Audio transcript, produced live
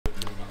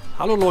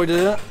Hallo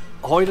Leute,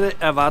 heute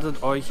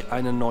erwartet euch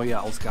eine neue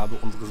Ausgabe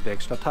unseres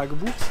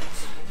Werkstatt-Tagebuchs.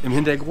 Im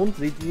Hintergrund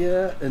seht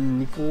ihr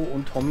Nico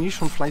und Tomi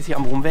schon fleißig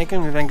am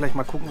Rumwerkeln. Wir werden gleich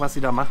mal gucken, was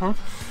sie da machen.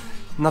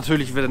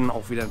 Natürlich werden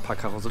auch wieder ein paar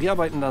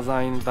Karosseriearbeiten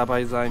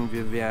dabei sein.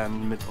 Wir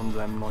werden mit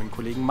unserem neuen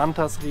Kollegen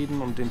Mantas reden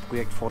und den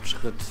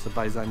Projektfortschritt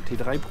bei seinem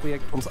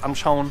T3-Projekt uns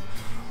anschauen.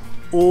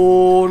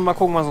 Und mal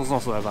gucken, was uns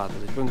noch so erwartet.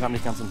 Ich bin gerade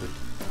nicht ganz im Bild.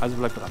 Also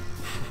bleibt dran.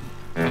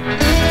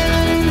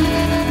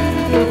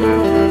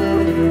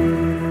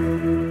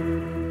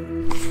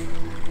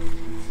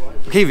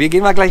 Okay, wir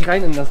gehen mal gleich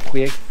rein in das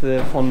Projekt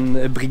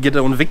von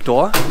Brigitte und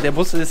Viktor. Der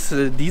Bus ist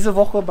diese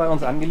Woche bei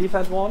uns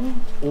angeliefert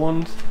worden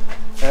und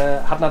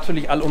hat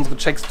natürlich all unsere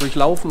Checks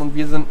durchlaufen und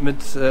wir sind mit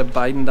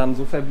beiden dann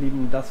so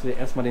verblieben, dass wir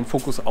erstmal den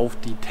Fokus auf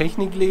die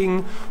Technik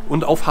legen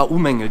und auf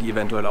HU-Mängel, die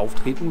eventuell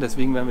auftreten.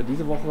 Deswegen werden wir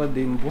diese Woche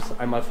den Bus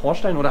einmal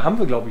vorstellen. Oder haben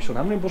wir, glaube ich, schon.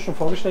 Haben wir den Bus schon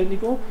vorgestellt,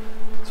 Nico?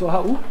 Zur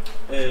HU?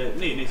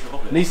 Nee, nächste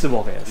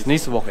Woche.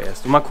 Nächste Woche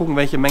erst. Und mal gucken,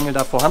 welche Mängel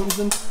da vorhanden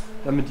sind,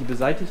 damit die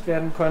beseitigt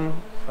werden können.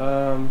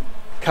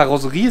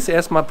 Karosserie ist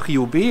erstmal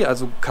Prio B,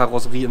 also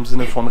Karosserie im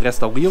Sinne von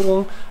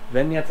Restaurierung.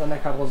 Wenn jetzt an der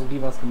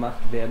Karosserie was gemacht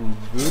werden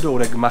würde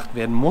oder gemacht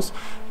werden muss,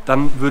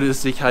 dann würde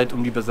es sich halt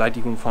um die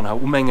Beseitigung von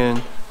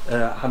HU-Mängeln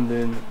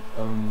handeln.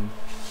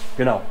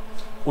 Genau.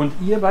 Und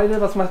ihr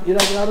beide, was macht ihr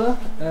da gerade?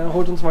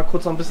 Holt uns mal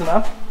kurz noch ein bisschen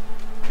ab.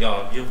 Ja,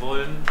 wir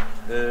wollen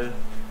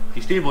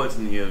die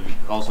Stehbolzen hier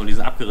rausholen, die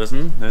sind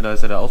abgerissen. Ne, da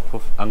ist ja der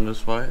Auspuff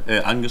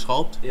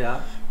angeschraubt. Ja.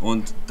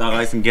 Und da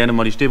reißen gerne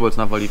mal die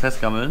Stehbolzen ab, weil die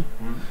festgammeln.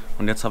 Mhm.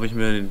 Und jetzt habe ich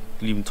mir den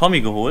lieben Tomi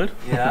geholt.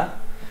 Ja.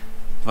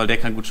 Weil der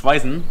kann gut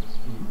schweißen. Mhm.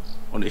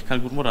 Und ich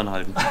kann gut Muttern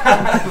halten.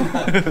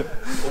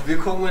 Und wir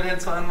gucken uns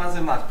jetzt mal an, was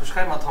ihr macht.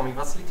 Beschreib mal, Tomi,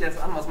 was liegt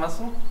jetzt an? Was machst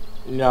du?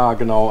 Ja,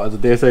 genau. Also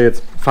der ist ja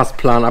jetzt fast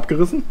plan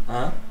abgerissen.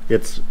 Aha.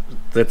 Jetzt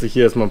setze ich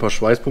hier erstmal ein paar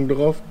Schweißpunkte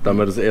drauf,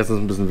 damit es erstens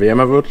ein bisschen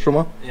wärmer wird schon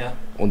mal. Ja.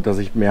 Und dass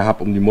ich mehr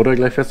habe, um die Mutter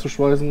gleich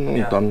festzuschweißen.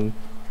 Und dann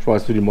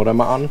schweißt du die Mutter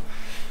mal an.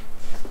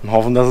 Und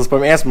hoffen, dass es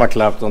beim ersten Mal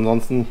klappt.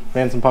 Ansonsten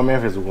wären es ein paar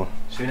mehr Versuche.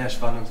 Schöner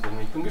Spannungsbogen.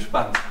 Ich bin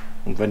gespannt.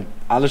 Und wenn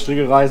alle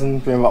Stricke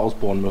reißen, werden wir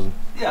ausbohren müssen.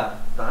 Ja,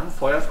 dann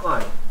Feuer frei.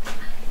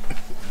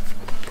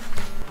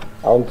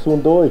 Augen zu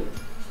und durch.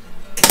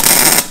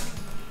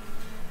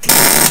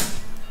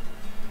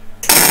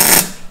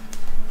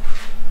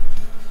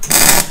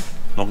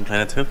 Noch ein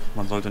kleiner Tipp,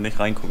 man sollte nicht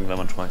reingucken, wenn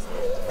man schweißt.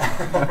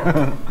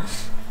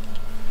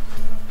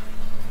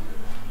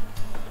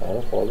 Ja,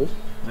 Vorsicht.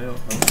 Ja.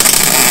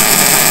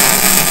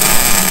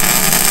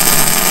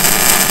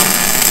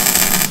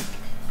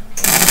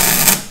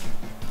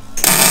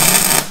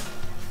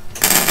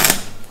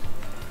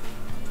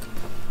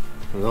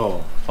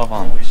 So. War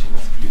warm.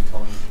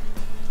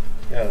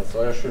 Ja, das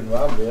soll ja schön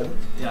warm werden.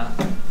 Ja.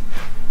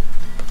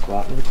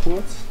 Warten wir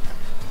kurz.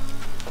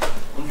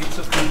 Und wie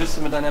zufrieden bist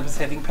du mit deiner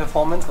bisherigen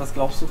Performance? Was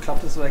glaubst du,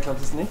 klappt es oder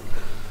klappt es nicht?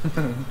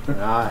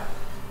 Ja,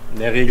 in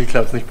der Regel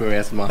klappt es nicht beim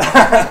ersten Mal.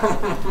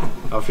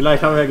 Aber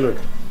vielleicht haben wir ja Glück.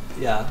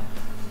 Ja,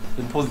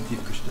 bin positiv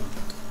gestimmt.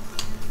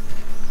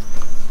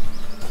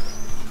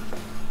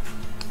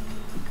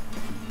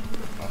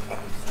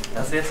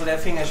 Das ist jetzt so der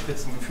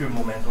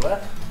Fingerspitzengefühl-Moment,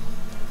 oder?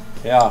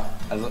 Ja,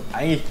 also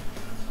eigentlich,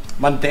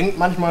 man denkt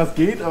manchmal es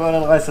geht, aber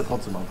dann reißt er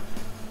trotzdem ab.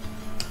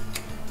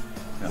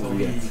 Ja, so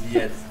wie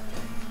jetzt.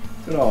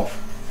 Genau.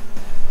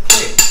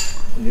 Okay.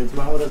 Und jetzt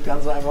machen wir das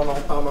Ganze einfach noch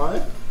ein paar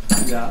Mal.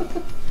 Ja.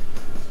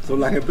 So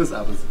lange bis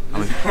ab ist.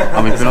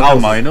 Aber ich bin auch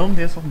der Meinung,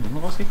 der ist doch ein bisschen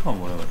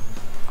rausgekommen, oder was?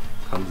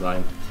 Kann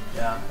sein.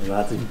 Ja. Also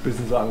hat sich ein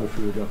bisschen so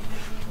angefühlt, ja.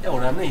 Ja,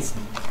 oder am nächsten.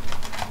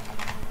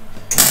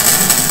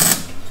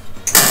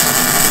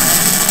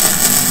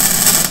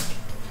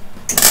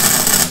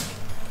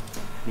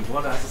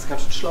 Nico, da hast du es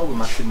ganz schön schlau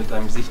gemacht hier mit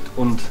deinem Sicht-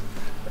 und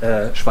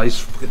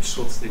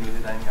Schweißspritzschutz, den du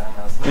hier eingehangen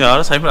hast. Ne? Ja,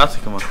 das habe ich mit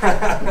Absicht gemacht.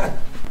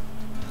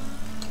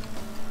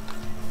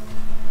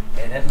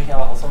 Erinnert mich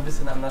aber auch so ein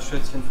bisschen an das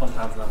Schürzchen von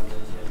Tarzan.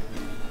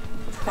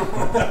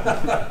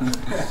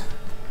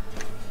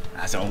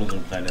 Das ist ja auch nur so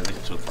ein kleiner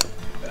Sichtschutz.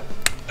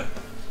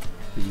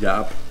 Wieder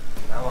ab.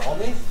 Aber auch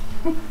nicht.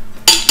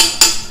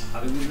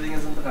 Aber die Dinge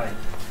sind drei.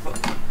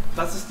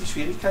 Was ist die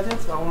Schwierigkeit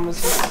jetzt? Warum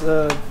ist es...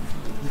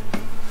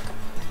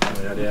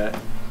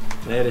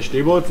 Ja, der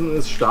Stehbolzen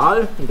ist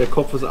Stahl und der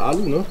Kopf ist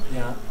Alu, ne?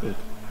 Ja.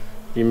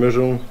 Die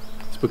Mischung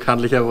ist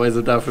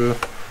bekanntlicherweise dafür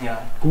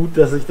gut,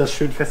 dass sich das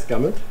schön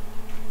festgammelt.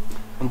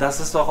 Und das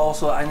ist doch auch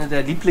so eine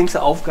der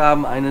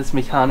Lieblingsaufgaben eines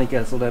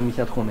Mechanikers oder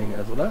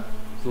Mechatronikers, oder?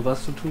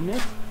 Sowas zu tun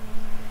jetzt?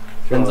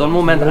 Wenn so ein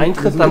Moment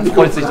eintritt, dann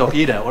freut sich doch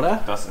jeder,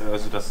 oder? Das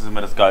ist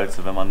immer das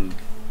Geilste, wenn man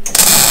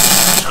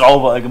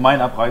Schraube allgemein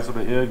abreißt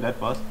oder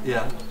irgendetwas.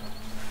 Ja.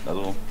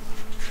 Also,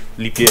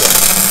 liebt jeder.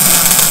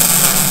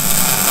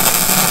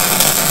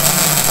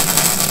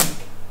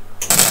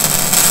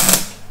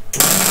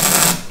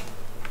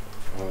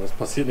 Aber das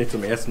passiert nicht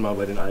zum ersten Mal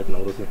bei den alten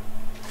Autos hier.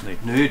 Nee.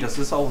 Nö, das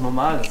ist auch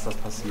normal, dass das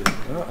passiert.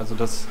 Ne? Also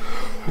das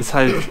ist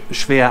halt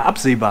schwer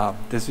absehbar.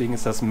 Deswegen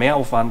ist das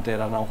Mehraufwand, der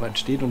dann auch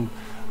entsteht. Und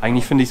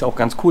eigentlich finde ich es auch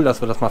ganz cool,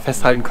 dass wir das mal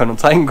festhalten können und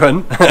zeigen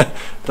können,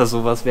 dass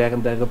sowas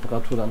während der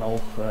Reparatur dann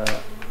auch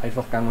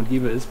einfach gang und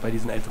gäbe ist bei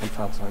diesen älteren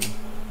Fahrzeugen.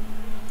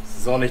 Das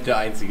ist auch nicht der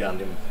einzige an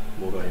dem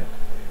Motor hier.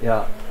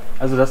 Ja.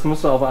 Also das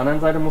musst du auf der anderen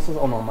Seite musst du es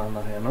auch noch machen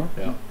nachher, ne?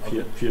 Ja,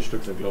 vier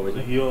Stück sind, glaube ich.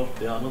 Also hier auf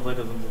der anderen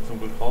Seite sind sie zum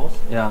Glück raus.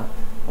 Ja.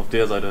 Auf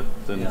der Seite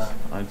sind es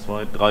 1,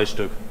 2, 3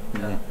 Stück.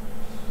 Ja.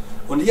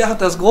 Und ihr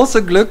habt das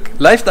große Glück,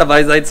 live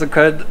dabei sein zu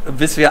können,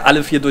 bis wir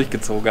alle 4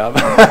 durchgezogen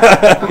haben.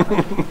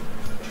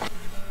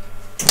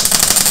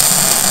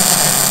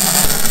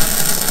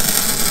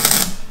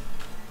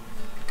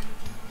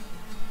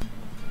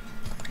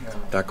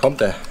 Da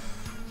kommt er.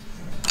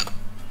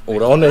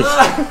 Oder auch nicht.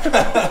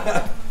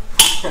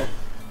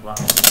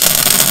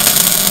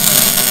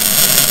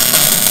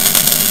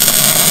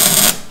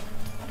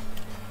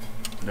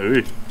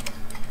 Nö.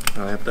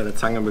 Ja, ich hab deine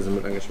Zange ein bisschen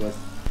mit angeschweißt.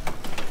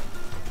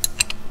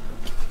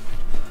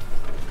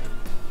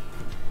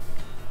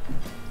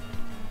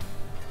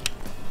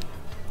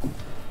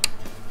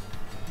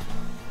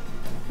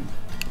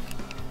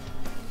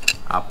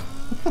 Ab.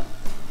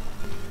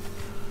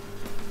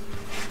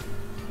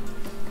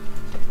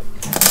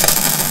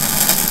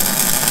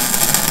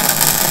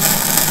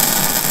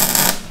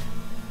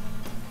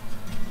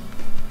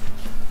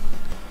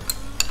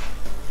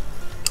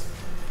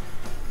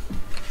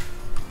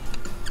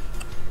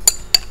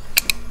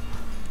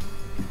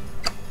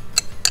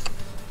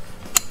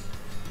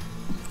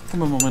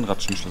 Können wir mal meinen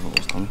Ratschenschlüssel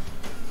rausdrehen?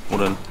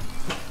 Oder?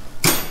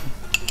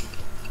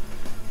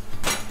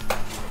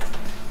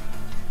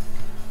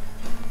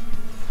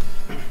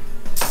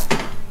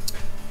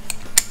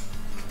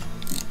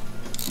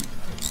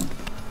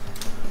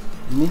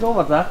 Nico,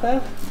 was sagt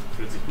er?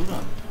 Fühlt sich gut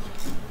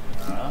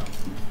an. Ja.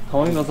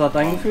 Tomi, was sagt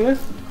dein Gefühl?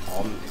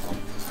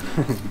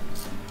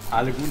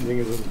 Alle guten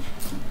Dinge sind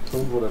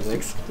 5 oder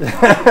 6.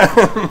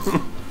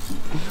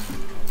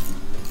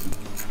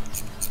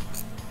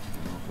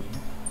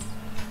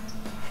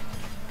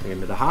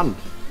 Mit der Hand.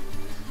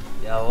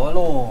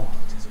 Jawollo.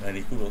 Das sieht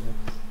eigentlich gut aus, ne?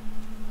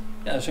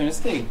 Ja,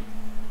 schönes Ding.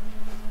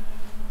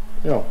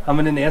 Ja. Haben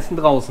wir den ersten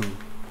draußen.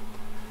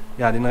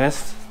 Ja, den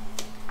Rest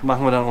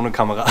machen wir dann ohne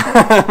Kamera.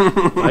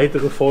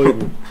 Weitere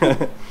Folgen.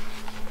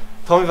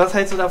 Tomi, was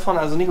hältst du davon?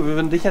 Also Nico, wir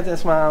würden dich jetzt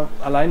erstmal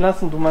allein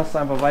lassen. Du machst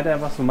einfach weiter,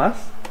 was du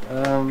machst.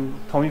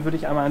 Tomi würde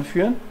ich einmal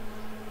anführen.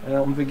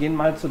 Und wir gehen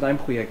mal zu deinem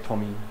Projekt,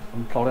 Tomi.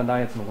 Und plaudern da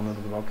jetzt eine Runde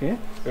drüber, okay?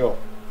 Ja.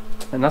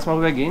 Dann lass mal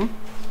rüber gehen.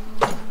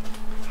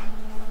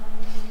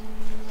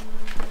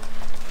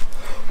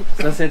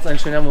 Ist das jetzt ein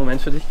schöner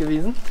Moment für dich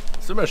gewesen?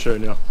 Ist immer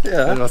schön, ja.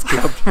 Ja. Wenn was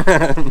klappt.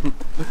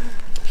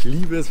 Ich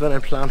liebe es, wenn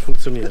ein Plan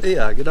funktioniert.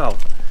 Ja, genau.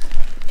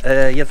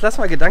 Jetzt lass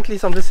mal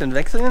gedanklich so ein bisschen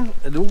wechseln.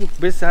 Du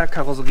bist ja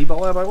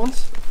Karosseriebauer bei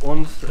uns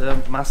und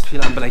machst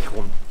viel am Blech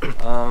rum.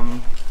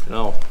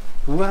 Genau.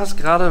 Du hast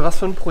gerade was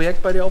für ein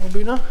Projekt bei dir auf der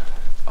Bühne?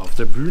 Auf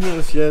der Bühne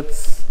ist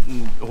jetzt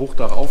ein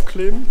Hochdach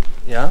aufkleben.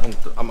 Ja. Und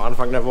am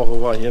Anfang der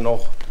Woche war hier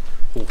noch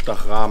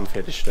Hochdachrahmen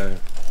fertigstellen.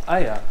 Ah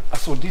ja.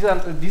 Achso,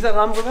 dieser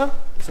Rahmen sogar?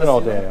 Ist das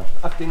Genau, hier? der, ja.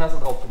 Ach, den hast du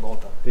drauf gebaut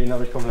dann. Den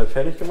habe ich komplett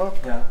fertig gemacht.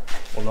 Ja.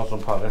 Und noch so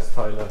ein paar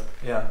Restteile.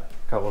 Ja.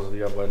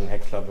 Karosseriearbeiten,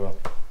 Heckklappe.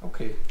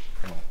 Okay.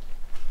 Genau.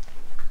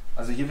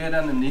 Also hier wäre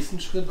dann im nächsten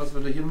Schritt, was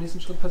würde hier im nächsten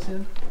Schritt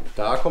passieren?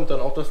 Da kommt dann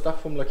auch das Dach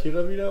vom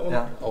Lackierer wieder und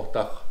Ja. auch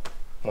Dach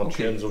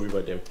montieren, Okay. so wie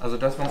bei dem. Also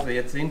das, was wir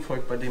jetzt sehen,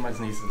 folgt bei dem als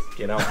nächstes.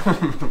 Genau.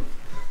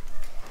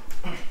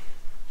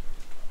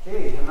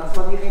 Okay, dann lass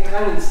mal direkt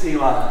rein ins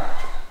Thema.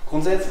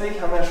 Grundsätzlich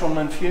haben wir schon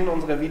in vielen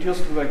unserer Videos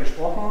darüber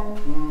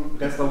gesprochen.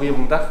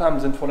 Restaurierung Dachrahmen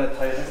sind voller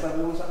Teil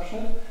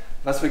Restaurierungsabschnitt.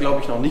 Was wir,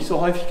 glaube ich, noch nicht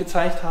so häufig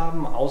gezeigt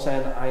haben, außer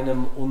in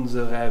einem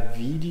unserer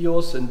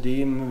Videos, in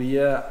dem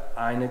wir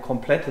eine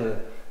komplette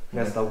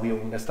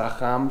Restaurierung des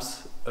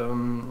Dachrahmens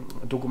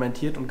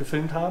dokumentiert und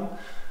gefilmt haben.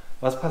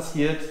 Was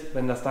passiert,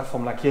 wenn das Dach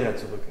vom Lackierer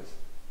zurück ist?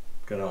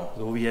 Genau.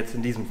 So wie jetzt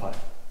in diesem Fall.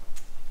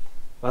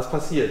 Was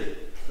passiert?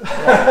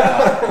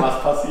 Ja,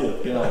 was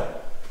passiert, genau.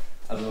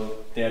 Also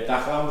der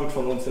Dachrahmen wird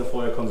von uns ja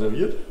vorher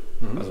konserviert,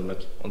 also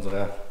mit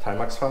unserer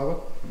Timax-Farbe.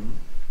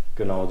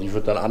 Genau, die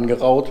wird dann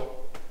angeraut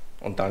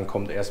und dann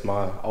kommt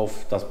erstmal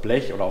auf das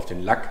Blech oder auf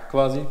den Lack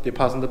quasi die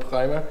passende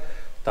Primer.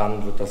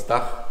 Dann wird das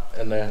Dach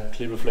in der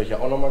Klebefläche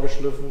auch nochmal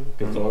geschliffen,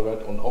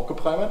 gesäubert und auch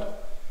geprimert.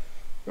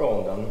 Ja,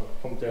 und dann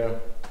kommt der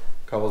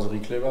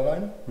Karosseriekleber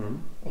rein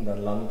und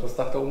dann landet das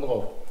Dach da oben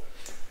drauf.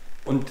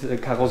 Und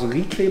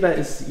Karosseriekleber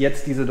ist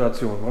jetzt die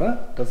Situation,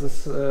 oder? Das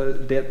ist,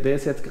 der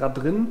ist jetzt gerade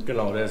drin?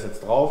 Genau, der ist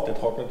jetzt drauf, der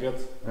trocknet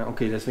jetzt. Ja,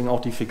 okay, deswegen auch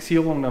die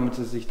Fixierung, damit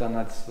es sich dann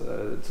als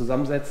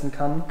zusammensetzen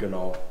kann.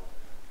 Genau.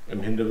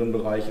 Im hinteren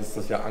Bereich ist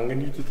das ja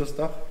angenietet, das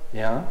Dach.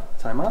 Ja,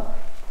 zeig mal.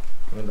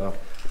 Und da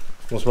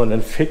muss man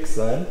dann fix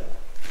sein.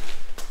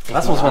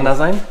 Was muss man da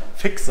sein?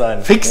 Fix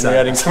sein. Fix sein.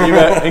 Wenn du ja den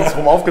Kleber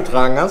ringsrum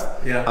aufgetragen hast,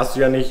 Ja. hast du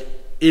ja nicht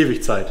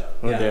ewig Zeit.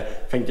 Ja. Der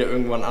fängt ja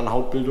irgendwann an,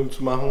 Hautbildung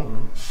zu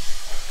machen.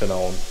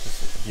 Genau, und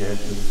hier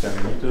hinten ist es ja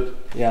gemietet.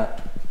 Ja.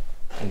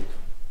 Und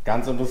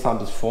ganz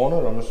interessant ist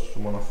vorne, da müsstest du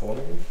mal nach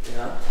vorne gehen.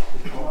 Ja,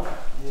 ich schau mal.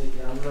 Hier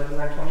die andere Seite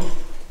lang, Tomi.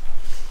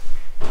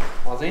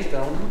 Vorsicht,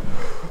 da unten.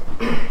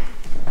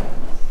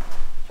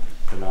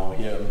 Genau,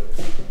 hier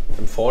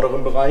im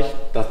vorderen Bereich,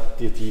 das,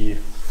 wie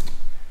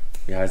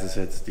heißt es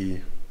jetzt,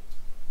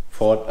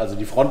 also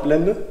die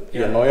Frontblende, die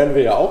erneuern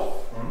wir ja auch.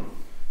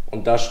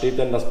 Und da steht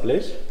dann das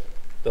Blech.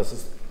 Das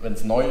ist wenn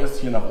es neu ist,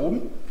 hier nach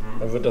oben.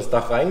 Dann wird das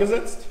Dach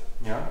reingesetzt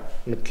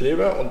mit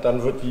Kleber und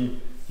dann wird die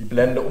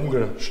Blende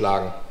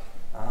umgeschlagen.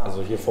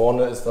 Also hier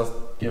vorne ist das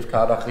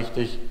GFK-Dach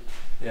richtig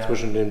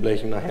zwischen den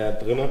Blechen nachher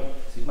drin.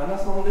 Sieht man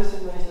das noch ein bisschen,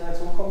 wenn ich da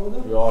jetzt hochkommen würde?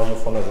 Ja, hier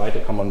von der Seite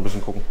kann man ein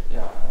bisschen gucken.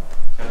 Ja,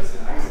 ich habe ein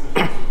bisschen Angst, nicht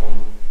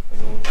hochzukommen.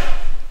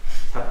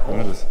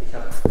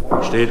 Also,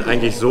 das steht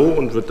eigentlich so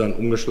und wird dann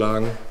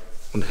umgeschlagen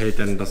und hält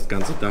dann das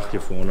ganze Dach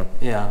hier vorne.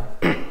 Ja.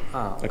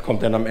 Da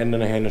kommt dann am Ende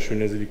nachher eine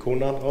schöne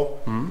Silikonnaht drauf,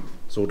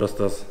 so dass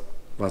das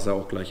Wasser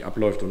auch gleich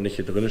abläuft und nicht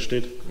hier drin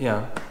steht.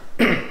 Ja.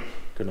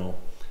 Genau.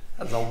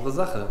 Ja, saubere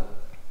Sache.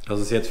 Das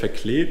ist jetzt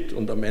verklebt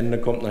und am Ende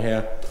kommt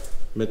nachher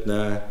mit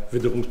einer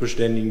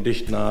witterungsbeständigen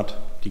Dichtnaht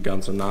die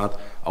ganze Naht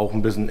auch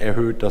ein bisschen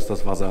erhöht, dass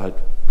das Wasser halt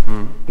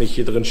nicht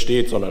hier drin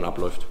steht, sondern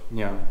abläuft.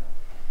 Ja.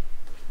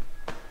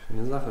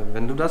 Schöne Sache.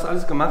 Wenn du das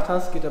alles gemacht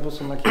hast, geht der Bus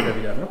zum Lackierer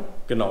wieder, ne?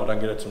 Genau, dann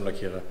geht er zum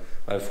Lackierer.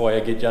 Weil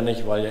vorher geht ja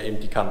nicht, weil ja eben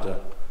die Kante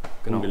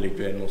umgelegt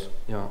werden muss.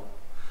 Ja.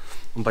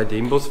 Und bei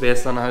dem Bus wäre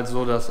es dann halt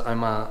so, dass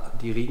einmal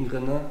die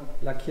Regenrinne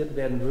lackiert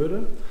werden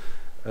würde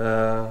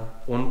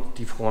und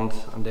die Front,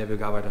 an der wir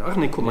gearbeitet haben. Ach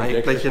nee, guck mal,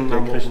 Heckblechchen.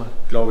 Der kriegt,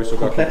 glaube ich,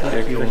 sogar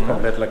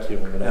komplett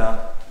Lackierung. Genau.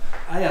 Ja.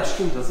 Ah ja,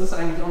 stimmt, das ist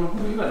eigentlich auch eine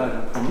gute Überleitung,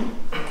 Tomi.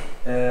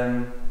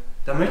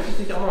 Da möchte ich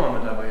dich auch nochmal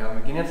mit dabei haben.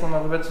 Wir gehen jetzt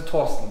nochmal rüber zu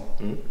Thorsten.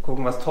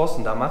 Gucken, was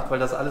Thorsten da macht, weil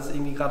das alles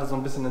irgendwie gerade so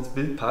ein bisschen ins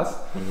Bild passt.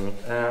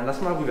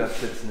 Lass mal rüber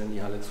flitzen in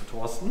die Halle zu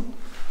Thorsten.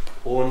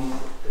 Und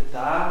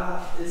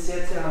da ist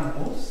jetzt ja ein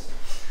Bus,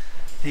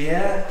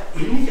 der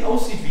ähnlich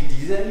aussieht wie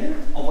dieser hier,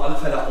 auf alle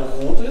Fälle auch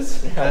rot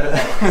ist.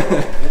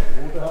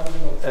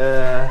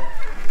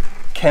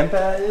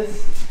 Camper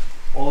ist,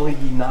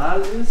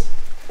 original ist,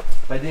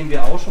 bei dem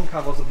wir auch schon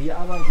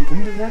Karosseriearbeiten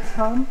umgesetzt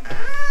haben.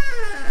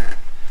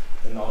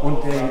 Genau, und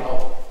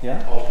auch hier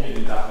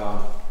den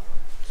Dachrahmen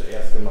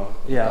zuerst gemacht.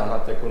 Und dann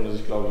hat der Kunde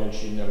sich, glaube ich,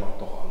 entschieden, er macht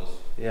doch alles.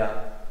 Ja,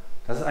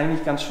 das ist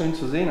eigentlich ganz schön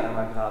zu sehen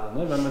einmal gerade.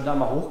 Ne? Wenn wir da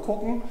mal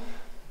hochgucken,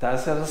 da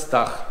ist ja das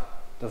Dach.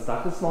 Das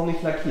Dach ist noch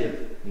nicht lackiert.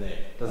 Nee.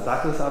 Das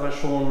Dach ist aber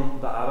schon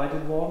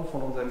bearbeitet worden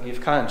von unserem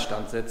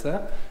GFK-Instandsetzer.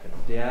 Genau.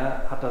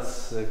 Der hat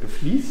das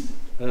gefliest,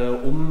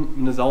 um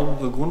eine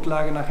saubere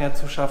Grundlage nachher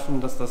zu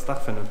schaffen, dass das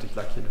Dach vernünftig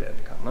lackiert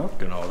werden kann. Ne?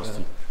 Genau, dass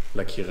die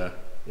Lackierer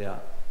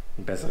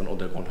einen besseren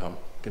Untergrund haben.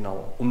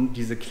 Genau, um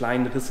diese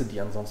kleinen Risse, die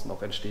ansonsten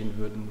auch entstehen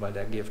würden, weil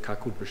der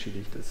GFK-Code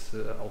beschädigt ist,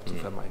 auch zu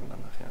vermeiden dann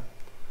nachher.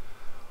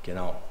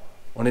 Genau.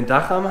 Und den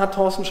Dachrahmen hat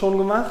Thorsten schon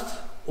gemacht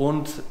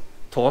und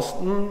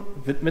Thorsten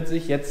widmet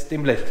sich jetzt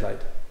dem Blechkleid.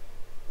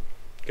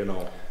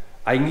 Genau.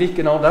 Eigentlich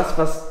genau das,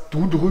 was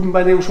du drüben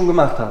bei dem schon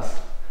gemacht hast.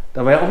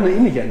 Da war ja auch eine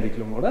ähnliche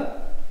Entwicklung, oder?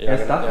 Ja,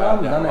 erst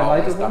Dachrahmen, dann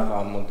Erweiterung.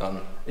 Dachrahmen und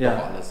dann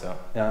noch alles,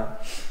 ja.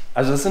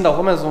 Also es sind auch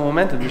immer so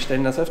Momente, wir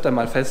stellen das öfter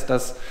mal fest,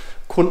 dass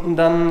Kunden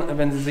dann,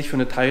 wenn sie sich für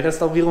eine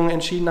Teilrestaurierung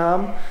entschieden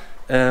haben,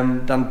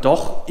 dann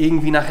doch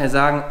irgendwie nachher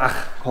sagen, ach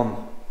komm,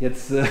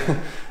 jetzt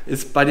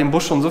ist bei dem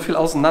Bus schon so viel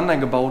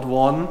auseinandergebaut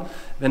worden,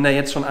 wenn der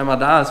jetzt schon einmal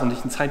da ist und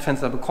ich ein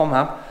Zeitfenster bekommen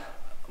habe,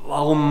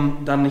 warum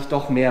dann nicht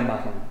doch mehr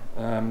machen,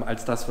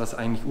 als das, was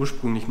eigentlich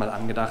ursprünglich mal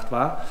angedacht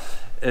war.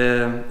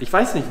 Ich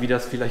weiß nicht, wie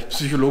das vielleicht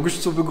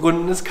psychologisch zu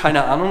begründen ist,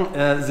 keine Ahnung.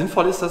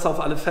 Sinnvoll ist das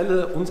auf alle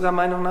Fälle unserer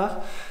Meinung nach,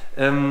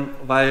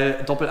 weil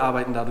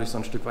Doppelarbeiten dadurch so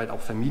ein Stück weit auch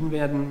vermieden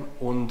werden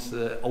und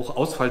auch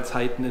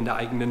Ausfallzeiten in der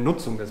eigenen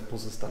Nutzung des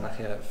Busses dann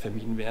nachher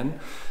vermieden werden.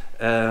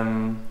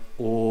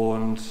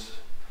 Und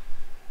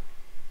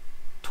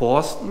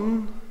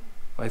Thorsten,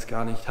 weiß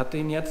gar nicht, hat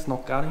den jetzt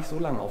noch gar nicht so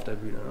lange auf der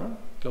Bühne, ne?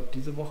 Ich glaube,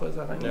 diese Woche ist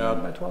er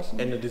reingegangen bei Thorsten.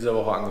 Ende dieser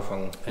Woche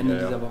angefangen. Ende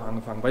dieser Woche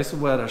angefangen. Weißt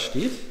du, wo er da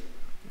steht?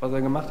 Was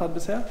er gemacht hat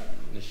bisher?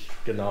 Nicht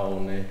genau,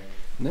 nee.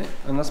 Ne?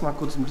 Dann lass mal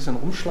kurz ein bisschen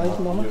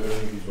rumschleichen nochmal.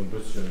 Irgendwie so ein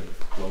bisschen,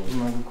 glaube ich.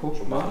 Mal geguckt.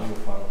 Schon mal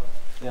angefangen.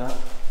 Ja.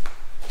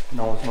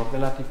 Genau, ist noch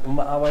relativ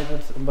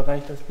unbearbeitet im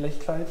Bereich des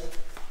Blechkleids.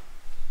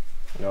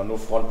 Ja, nur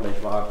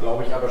Frontblech war,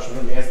 glaube ich, aber schon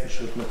im ersten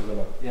Schritt mit drin.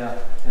 Ja.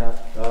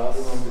 Das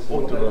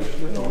untere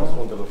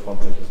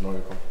Frontblech ist neu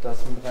gekommen.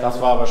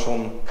 Das war aber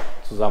schon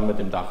zusammen mit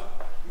dem Dach.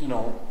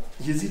 Genau.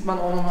 Hier sieht man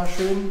auch nochmal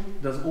schön,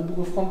 das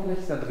obere Frontblech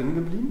ist da drin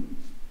geblieben.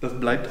 Das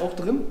bleibt auch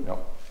drin. Ja.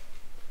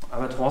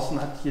 Aber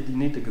Thorsten hat hier die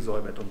Nähte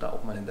gesäubert und da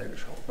auch mal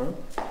hintergeschaut. Ne?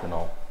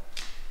 Genau.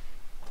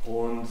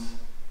 Und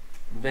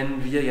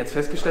wenn wir jetzt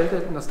festgestellt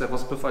hätten, dass der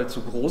Rostbefall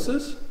zu groß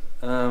ist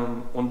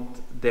und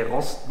der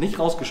Rost nicht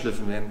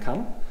rausgeschliffen werden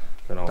kann,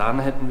 dann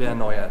hätten wir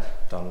erneuert.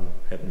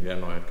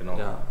 Genau.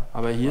 Ja,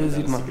 aber hier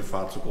sieht man... ist die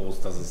Gefahr zu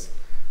groß, dass es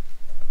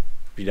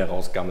wieder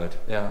rausgammelt.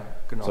 Ja,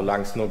 genau.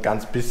 Solange es nur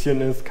ganz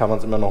bisschen ist, kann man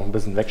es immer noch ein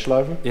bisschen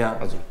wegschleifen. Ja.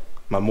 Also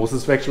man muss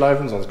es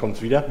wegschleifen, sonst kommt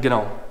es wieder.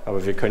 Genau.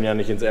 Aber wir können ja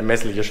nicht ins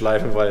Ermessliche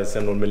schleifen, weil es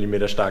ja nur 1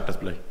 Millimeter stark, das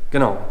Blech.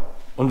 Genau.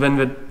 Und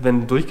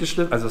wenn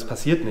durchgeschliffen, also es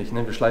passiert nicht,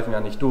 ne? Wir schleifen ja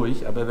nicht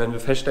durch, aber wenn wir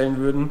feststellen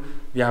würden,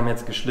 wir haben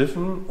jetzt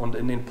geschliffen und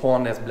in den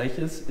Poren des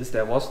Bleches ist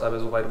der Rost aber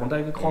so weit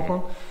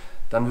runtergekrochen,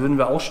 dann würden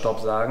wir auch Stopp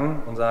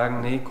sagen und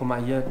sagen, nee, guck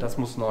mal hier, das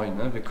muss neu.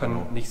 Ne? Wir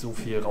können nicht so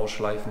viel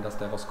rausschleifen, dass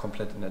der Rost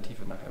komplett in der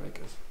Tiefe nachher weg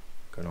ist.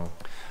 Genau.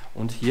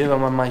 Und hier, wenn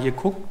man mal hier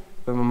guckt,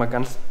 wenn wir mal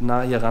ganz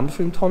nah hier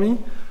ranfilmen, Tomi,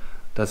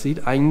 das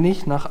sieht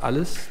eigentlich nach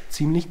alles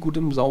ziemlich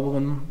gutem,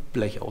 sauberen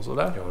Blech aus,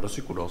 oder? Ja, das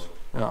sieht gut aus.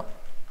 Ja.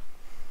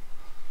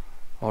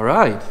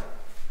 Alright.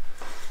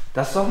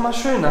 Das ist doch mal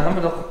schön. Da haben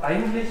wir doch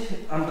eigentlich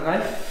an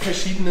 3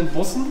 verschiedenen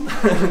Bussen,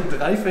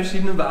 3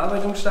 verschiedene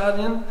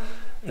Bearbeitungsstadien.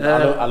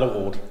 Alle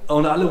rot.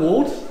 Und alle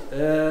rot.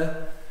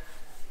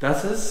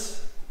 Das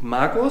ist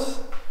Markus.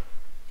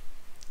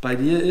 Bei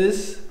dir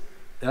ist,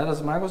 ja, das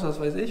ist Markus, das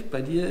weiß ich.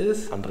 Bei dir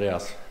ist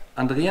Andreas.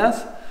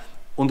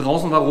 Und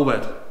draußen war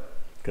Robert.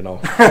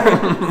 Genau.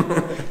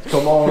 Ich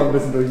komme auch noch ein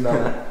bisschen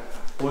durcheinander.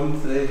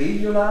 Und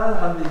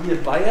regional haben wir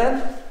hier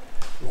Bayern.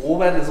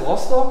 Robert ist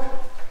Rostock.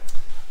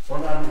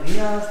 Und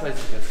Andreas weiß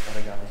ich jetzt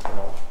gerade gar nicht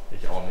genau.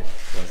 Ich auch nicht.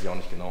 Weiß ich auch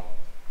nicht genau.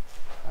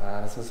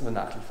 Das müssen wir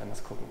nachliefern,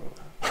 das gucken wir.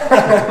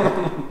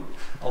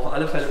 Auf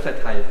alle Fälle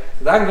verteilt.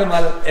 Sagen wir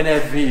mal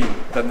NRW.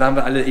 Dann haben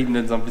wir alle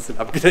Ebenen so ein bisschen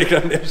abgedeckt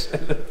an der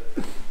Stelle.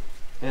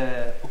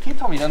 Okay,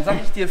 Tomi, dann sage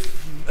ich dir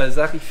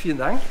vielen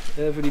Dank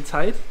für die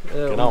Zeit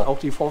Genau. und auch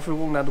die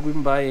Vorführung da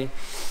drüben bei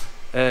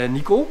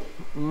Nico.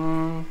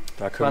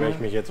 Da kümmere ich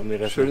mich jetzt um die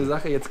restlichen. Schöne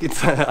Sache, jetzt geht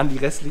es an die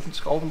restlichen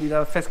Schrauben, die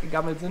da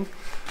festgegammelt sind.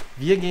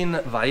 Wir gehen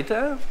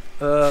weiter.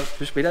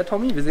 Bis später,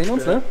 Tomi, wir sehen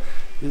uns. Ne?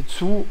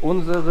 Zu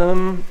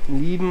unserem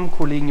lieben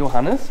Kollegen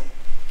Johannes.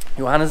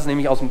 Johannes ist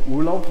nämlich aus dem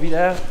Urlaub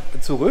wieder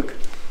zurück.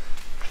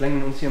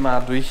 Schlängen uns hier mal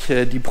durch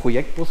die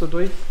Projektbusse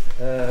durch.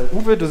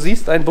 Uwe, du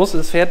siehst, dein Bus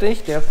ist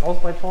fertig, der ist raus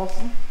bei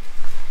Thorsten.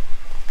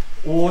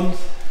 Und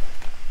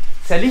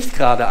zerlegt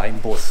gerade ein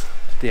Bus,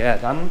 der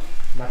dann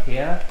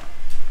nachher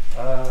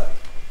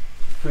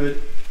für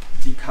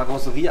die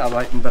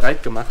Karosseriearbeiten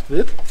bereit gemacht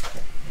wird.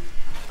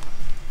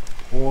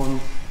 Und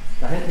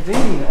da hinten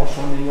sehen wir ihn auch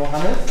schon, den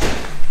Johannes.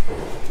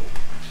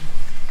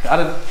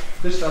 Gerade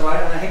frisch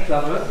dabei an der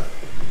Heckklappe.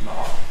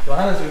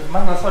 Johannes, wir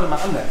machen das heute mal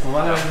anders.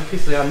 Normalerweise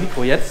kriegst du ja ein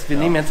Mikro jetzt. Wir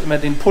nehmen jetzt immer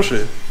den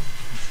Puschel.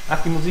 Ach,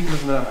 die Musik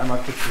müssen wir dann einmal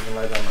kurz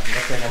leiser machen.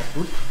 Das wäre ganz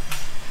gut.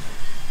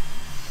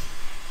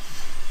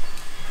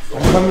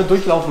 Dann können wir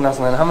durchlaufen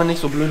lassen. Dann haben wir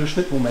nicht so blöde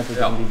Schnittmomente,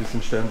 die ein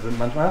bisschen störend sind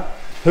manchmal.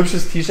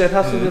 Hübsches T-Shirt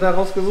hast du dir da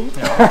rausgesucht?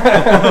 Ja.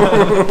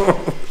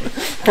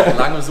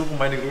 Lange Suche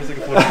meine Größe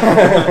gefunden.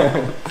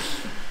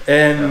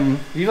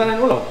 Wie war dein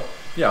Urlaub?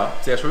 Ja,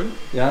 sehr schön.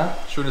 Ja.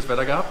 Schönes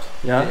Wetter gehabt.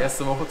 Ja. Die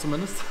erste Woche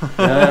zumindest.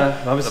 Ja,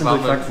 war ein bisschen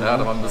durchwachsen.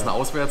 Da war ein bisschen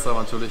auswärts, aber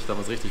natürlich, da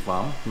war es richtig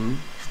warm.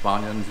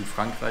 Spanien,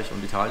 Südfrankreich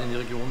und Italien die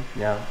Region.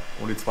 Ja.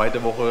 Und die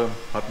zweite Woche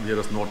hatten wir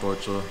das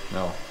norddeutsche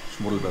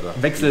Schmuddelwetter.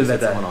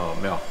 Wechselwetter.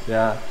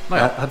 Ja.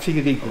 Naja. Hat viel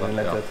geregnet in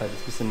letzter Zeit,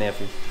 ist ein bisschen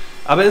nervig.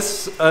 Aber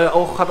es hat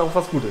auch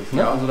was Gutes.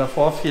 Ne? Ja. Also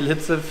davor viel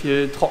Hitze,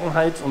 viel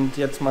Trockenheit und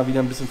jetzt mal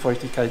wieder ein bisschen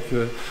Feuchtigkeit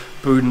für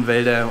Böden,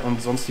 Wälder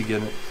und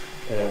sonstige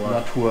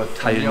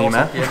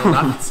Naturteilnehmer. Gerne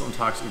nachts und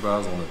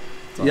tagsüber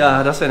Sonne.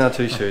 Ja, das wäre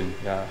natürlich schön.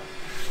 Ja.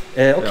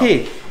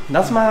 Okay,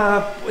 lass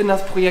mal in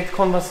das Projekt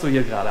kommen, was du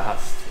hier gerade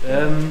hast.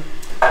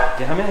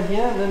 Wir haben ja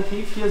hier einen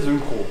T4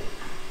 Syncro.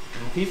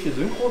 Ein T4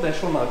 Syncro, der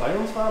schon mal bei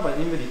uns war, bei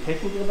dem wir die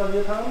Technik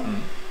repariert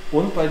haben.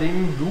 Und bei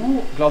dem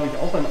du, glaube ich,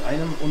 auch in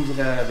einem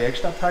unserer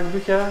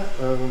Werkstatt-Tagebücher,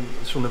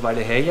 ist schon eine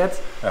Weile her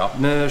jetzt,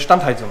 eine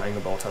Standheizung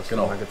eingebaut hast, die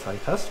du mal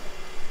gezeigt hast.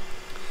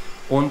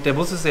 Und der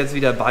Bus ist jetzt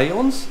wieder bei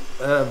uns,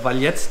 weil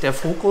jetzt der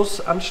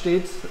Fokus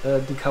ansteht,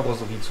 die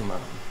Karosserie zu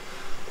machen.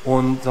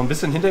 Und so ein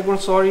bisschen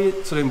Hintergrundstory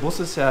zu dem Bus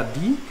ist ja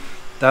die,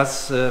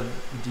 dass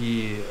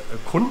die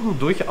Kunden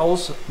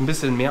durchaus ein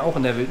bisschen mehr auch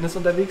in der Wildnis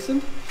unterwegs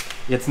sind.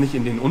 Jetzt nicht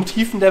in den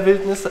Untiefen der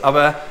Wildnis,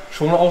 aber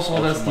schon auch so,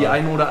 dass die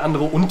eine oder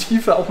andere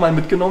Untiefe auch mal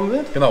mitgenommen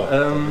wird. Genau,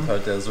 da wird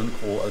halt der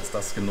Syncro als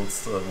das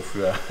genutzt,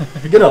 wofür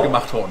er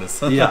gemacht worden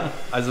ist. Ja,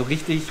 also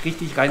richtig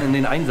rein in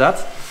den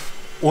Einsatz.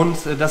 Und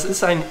das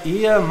ist ein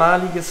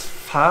ehemaliges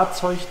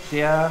Fahrzeug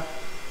der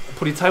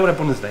Polizei oder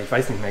Bundeswehr, ich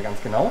weiß nicht mehr ganz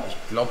genau. Ich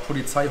glaube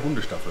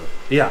Polizei-Hundestaffel.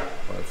 Ja.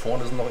 Weil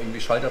vorne sind noch irgendwie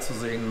Schalter zu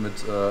sehen mit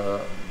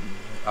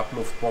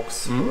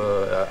Abluftbox,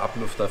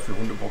 Ablüfter für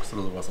Hundebox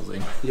oder sowas. Also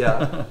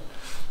ja.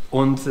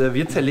 Und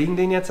wir zerlegen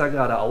den jetzt ja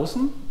gerade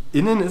außen.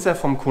 Innen ist er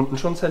vom Kunden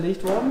schon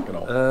zerlegt worden.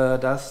 Genau.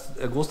 Da ist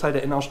der Großteil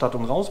der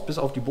Innenausstattung raus, bis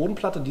auf die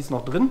Bodenplatte, die ist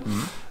noch drin.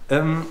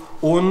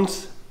 Und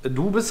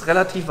du bist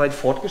relativ weit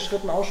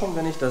fortgeschritten auch schon,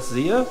 wenn ich das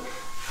sehe.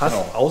 Hast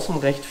außen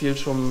recht viel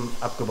schon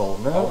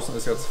abgebaut, ne? Außen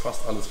ist jetzt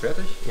fast alles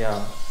fertig.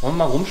 Ja. Wollen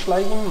wir mal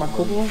rumschleichen, mal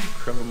gucken?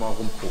 Können wir mal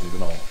rumgucken,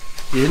 genau.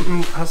 Hier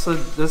hinten hast du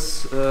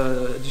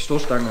die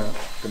Stoßstange.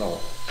 Genau.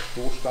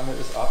 Stoßstange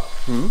ist ab.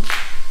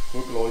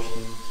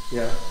 Rückleuchten.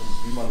 Ja.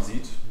 Und wie man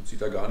sieht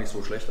er gar nicht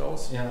so schlecht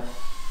aus. Ja.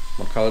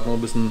 Man kann halt nur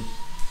ein bisschen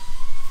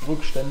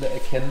Rückstände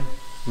erkennen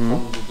von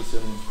so ein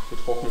bisschen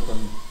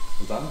getrocknetem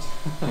Sand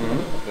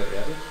auf der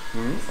Erde.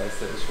 Das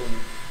heißt, der ist schon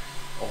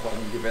auch mal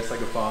in die Gewässer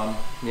gefahren,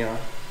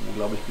 wo,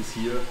 glaube ich, bis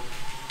hier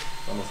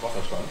dann das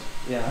Wasser stand.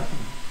 Ja.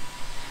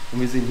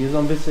 Und wir sehen hier so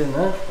ein bisschen,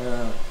 ne?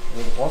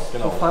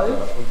 Rostverfall.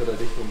 Unter der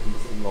Dichtung ein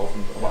bisschen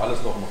umlaufend, aber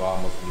alles noch im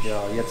Rahmen.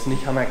 Ja, jetzt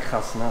nicht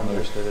hammerkrass, ne, an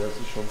der Stelle, das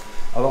ist schon.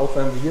 Aber auch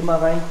wenn wir hier mal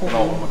reingucken,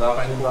 wenn man da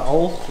reinguckt, wir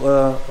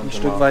auch ein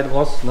Stück weit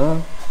Rost,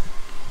 ne?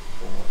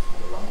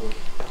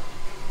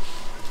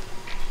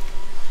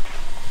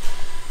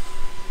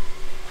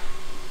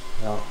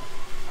 Ja.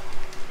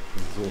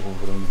 So,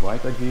 wo wir dann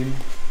weitergehen,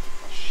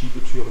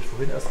 Schiebetür habe ich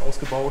vorhin erst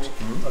ausgebaut.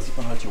 Da sieht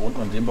man halt hier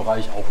unten in dem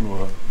Bereich auch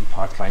nur ein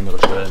paar kleinere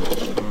Stellen,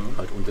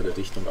 halt unter der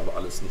Dichtung, aber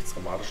alles nichts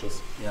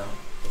Dramatisches. Ja.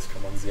 Das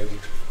kann man sehr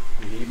gut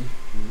beheben.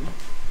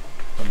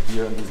 Dann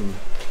hier in diesen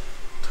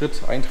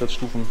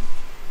Eintrittsstufen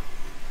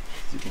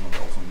sieht man halt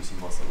auch so ein bisschen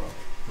was, aber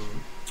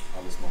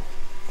alles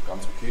noch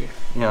ganz okay.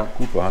 Ja.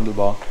 Gut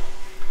behandelbar.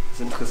 Das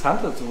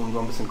Interessante, um so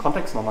ein bisschen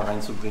Kontext nochmal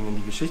reinzubringen in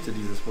die Geschichte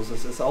dieses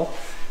Busses, ist auch,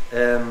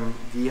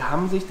 die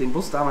haben sich den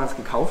Bus damals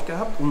gekauft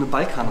gehabt, um eine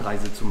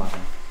Balkanreise zu machen.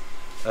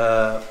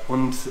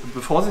 Und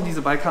bevor sie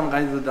diese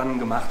Balkanreise dann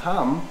gemacht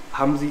haben,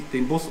 haben sie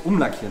den Bus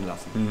umlackieren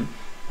lassen.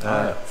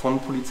 Von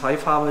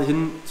Polizeifarbe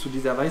hin zu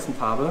dieser weißen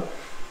Farbe.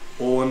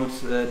 Und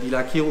die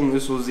Lackierung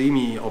ist so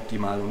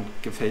semi-optimal und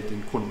gefällt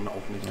den Kunden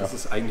auch nicht. Ja. Das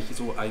ist eigentlich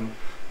so ein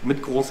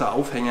mit großer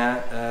Aufhänger,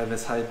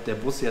 weshalb der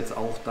Bus jetzt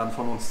auch dann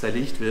von uns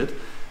zerlegt wird.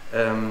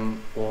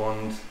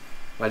 Und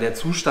weil der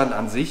Zustand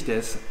an sich, der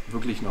ist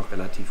wirklich noch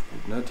relativ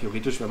gut. Ne?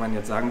 Theoretisch, wenn man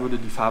jetzt sagen würde,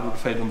 die Farbe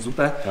gefällt uns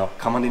super,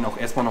 kann man den auch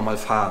erstmal nochmal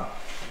fahren.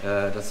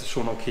 Das ist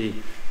schon okay.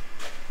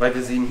 Weil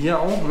wir sehen hier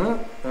auch, ne,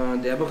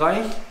 der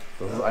Bereich.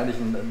 Das ist eigentlich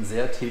ein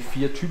sehr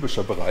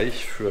T4-typischer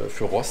Bereich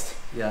für Rost.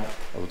 Ja.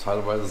 Also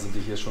teilweise sind die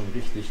hier schon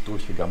richtig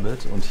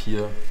durchgegammelt und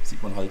hier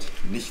sieht man halt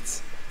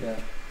nichts. Ja.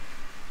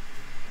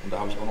 Und da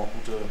habe ich auch noch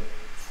gute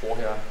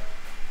Vorher-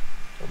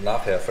 und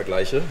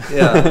Nachher-Vergleiche.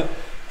 Ja.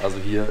 Also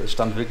hier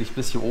stand wirklich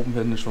bis hier oben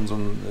hin schon so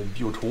ein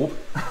Biotop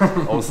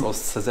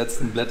aus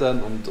zersetzten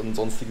Blättern und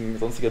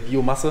sonstiger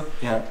Biomasse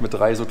mit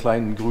 3 so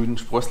kleinen grünen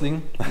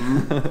Sprösslingen.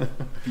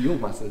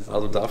 Biomasse ist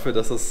also dafür,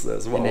 dass es so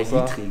aussah.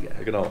 Energieträger.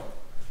 Genau.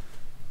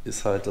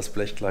 Ist halt das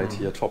Blechkleid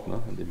hier top, ne,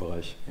 in dem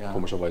Bereich,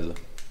 komischerweise.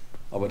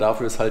 Aber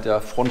dafür ist halt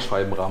der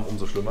Frontscheibenrahmen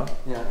umso schlimmer.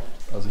 Ja.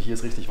 Also hier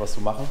ist richtig was zu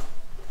machen.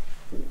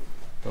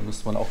 Da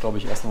müsste man auch, glaube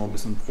ich, erst noch mal ein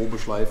bisschen Probe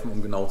schleifen,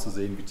 um genau zu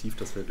sehen, wie tief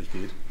das wirklich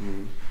geht.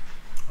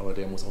 Aber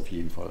der muss auf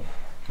jeden Fall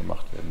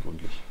gemacht werden,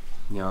 gründlich.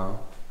 Ja.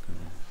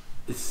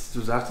 Genau.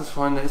 Du sagtest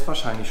vorhin, der ist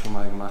wahrscheinlich schon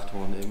mal gemacht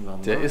worden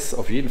irgendwann. Der ist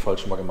auf jeden Fall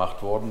schon mal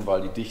gemacht worden,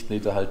 weil die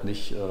Dichtnähte halt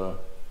nicht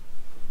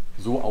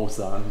so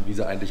aussahen, wie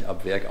sie eigentlich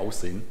ab Werk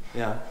aussehen.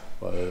 Ja.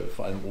 Weil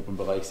vor allem im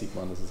Open-Bereich sieht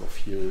man, das ist auch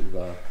viel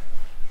über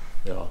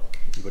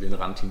den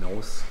Rand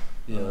hinaus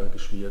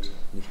geschmiert,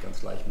 nicht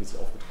ganz gleichmäßig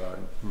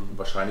aufgetragen. Und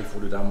wahrscheinlich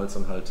wurde damals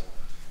dann halt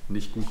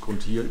nicht gut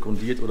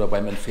grundiert oder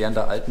beim Entfernen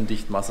der alten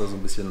Dichtmasse so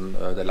ein bisschen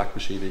der Lack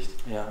beschädigt.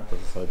 Ja. Das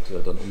ist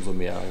halt dann umso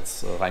mehr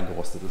als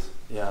reingerostet ist.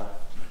 Ja.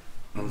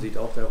 Man sieht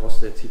auch, der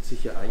Rost, der zieht sich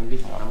hier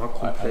eigentlich einmal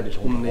komplett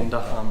um den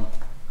Dachrahmen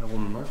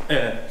herum. Ne?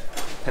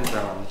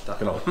 Fensterrahmen, nicht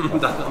Dachrahmen. Genau.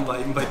 Dachrahmen war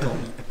eben bei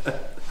Tomi.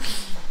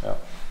 Ja.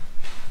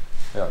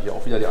 Ja, hier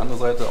auch wieder die andere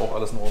Seite, auch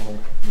alles in Ordnung.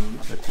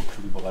 Der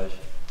Kotflügelbereich.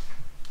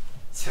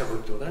 Ist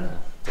verrückt, oder?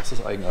 Das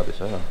ist eigenartig,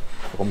 ja.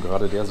 Warum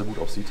gerade der so gut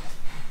aussieht.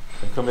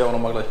 Dann können wir auch noch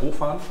mal gleich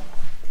hochfahren.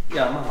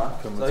 Ja, mach mal.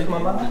 Soll ich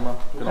mal machen?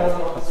 Genau. Kannst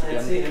du noch was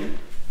erzählen?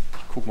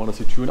 Ich guck mal, dass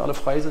die Türen alle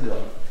frei sind. Ja.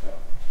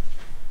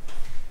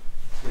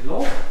 Geht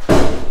los?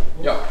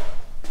 Ja.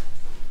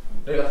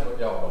 Nee, das wird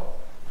ja auch.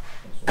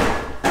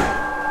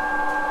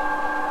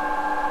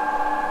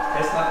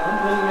 Test nach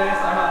unten hinten wir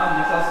jetzt einmal an,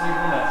 nicht dass du die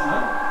wunderst,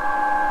 ne?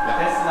 Ja.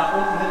 Test nach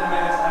unten hinten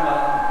wir jetzt einmal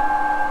an,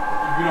 ob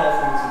die Bühne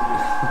auch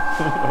funktioniert.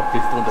 Ob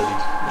nichts drunter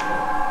liegt.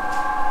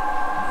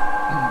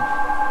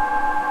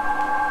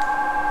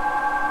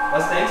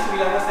 Was denkst du, wie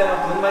lange ist der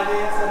noch drin bei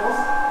dir jetzt, der Bus?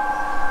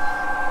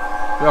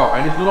 Ja,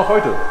 eigentlich nur noch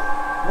heute.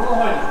 Nur noch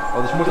heute?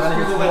 Also ich muss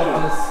eigentlich jetzt nur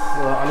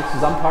noch alles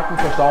zusammenpacken,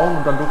 verstauen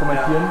und dann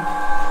dokumentieren. Ja.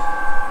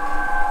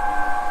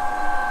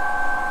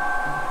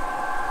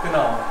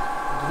 Genau.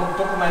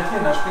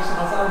 Dokumentieren, da sprichst du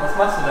was an. Was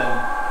machst du denn?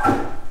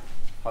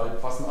 Halt,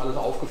 was denn alles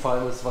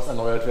aufgefallen ist, was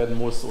erneuert werden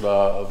muss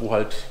oder wo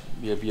halt,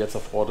 wie jetzt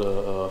der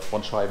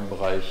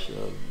Frontscheibenbereich,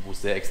 wo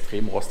es sehr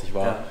extrem rostig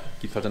war,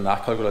 gibt halt eine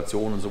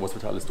Nachkalkulation und sowas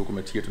wird alles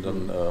dokumentiert und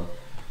dann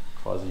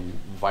quasi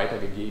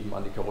weitergegeben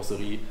an die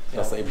Karosserie,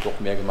 dass da eben doch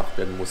mehr gemacht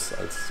werden muss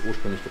als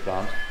ursprünglich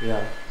geplant. Ja.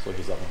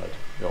 Solche Sachen halt.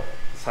 Ja.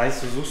 Das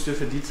heißt, du suchst dir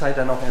für die Zeit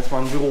dann auch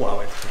erstmal einen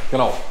Büroarbeitsplatz.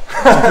 Genau.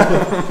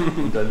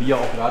 Und da Lia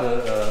auch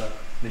gerade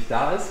nicht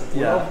da ist,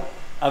 ja,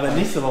 aber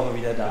nächste Woche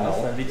wieder da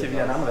ist, dann liegt hier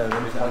wieder ein anderer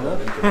Winter.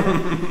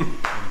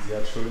 Sie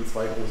hat schön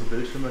 2 große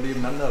Bildschirme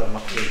nebeneinander, dann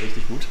macht sie das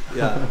richtig gut.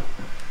 Ja.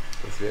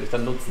 Das werde ich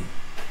dann nutzen.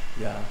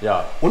 Ja.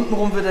 Ja.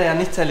 Untenrum wird er ja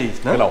nicht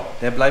zerlegt, ne? Genau.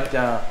 Der bleibt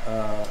ja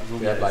so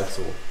wie er bleibt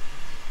so.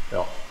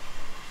 Ja.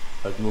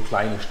 Halt nur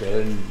kleine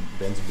Stellen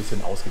werden so ein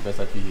bisschen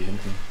ausgebessert wie hier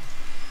hinten.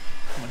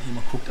 Wenn man hier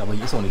mal guckt, aber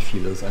hier ist auch nicht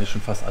viel, das ist eigentlich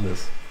schon fast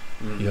alles.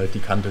 Hier halt die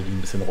Kante, die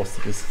ein bisschen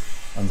rostig ist.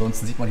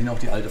 Ansonsten sieht man hier noch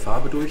die alte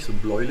Farbe durch, so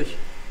bläulich.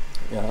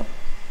 Ja.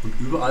 Und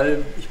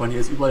überall, ich meine,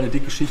 hier ist überall eine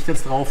dicke Schicht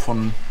jetzt drauf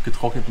von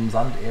getrocknetem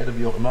Sand, Erde,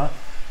 wie auch immer.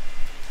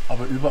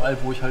 Aber überall,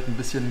 wo ich halt ein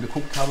bisschen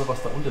geguckt habe,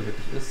 was da unter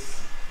wirklich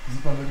ist,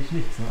 sieht man wirklich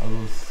nichts. Ne? Also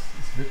es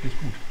ist wirklich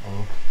gut.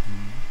 Also,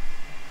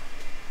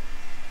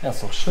 ja,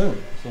 ist doch schön.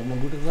 Ist doch eine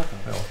gute Sache.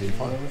 Ja, auf jeden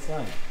Fall. Das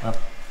sein. Ja.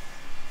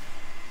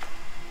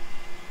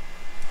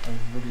 Also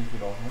wirklich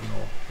gut auch, ne?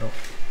 Genau. Ja.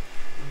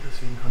 Und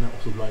deswegen kann er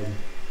auch so bleiben.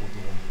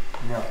 Untenrum.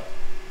 Ja.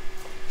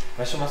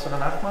 Weißt du, was du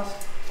danach machst?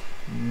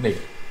 Nee.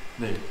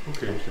 Nee.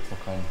 Okay. Habe ich jetzt noch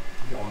keinen.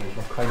 Ich auch nicht.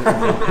 Noch keine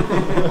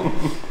Info.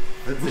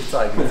 Wird sich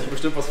zeigen, wird sich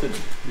bestimmt was finden.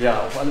 Ja,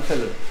 auf alle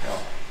Fälle. Ja.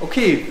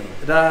 Okay,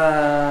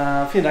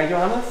 vielen Dank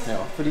Johannes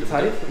für die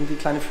Zeit und die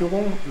kleine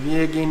Führung.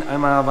 Wir gehen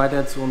einmal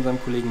weiter zu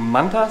unserem Kollegen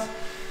Mantas.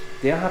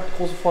 Der hat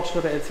große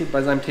Fortschritte erzielt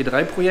bei seinem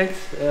T3-Projekt.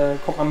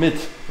 Kommt mal mit.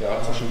 Ja,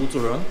 ist ja schon gut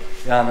zu hören.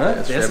 Ja,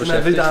 ne?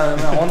 Der will da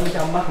ordentlich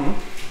am Machen.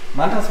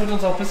 Mantas wird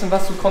uns auch ein bisschen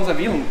was zur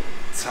Konservierung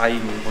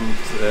zeigen und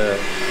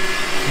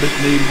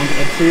mitnehmen und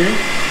erzählen.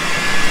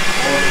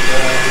 Und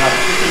ja, ein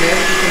bisschen mehr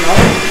ist genau.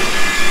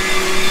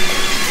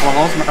 Aber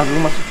raus, also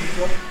machst du viel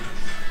Job.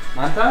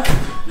 Mantas?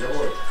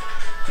 Jawohl.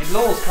 Geht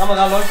los,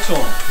 Kamera läuft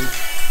schon.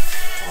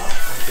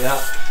 Ja.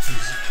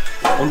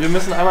 Und wir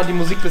müssen einmal die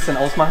Musik ein bisschen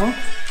ausmachen.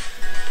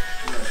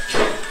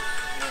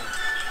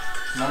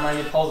 Machen wir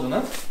hier Pause,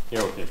 ne?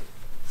 Ja, okay.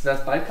 Ist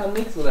das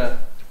Balkan-Mix oder?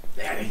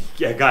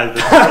 Ja, egal,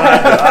 das ist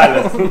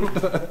alles.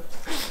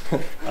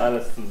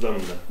 Alles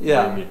zusammen.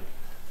 Ja.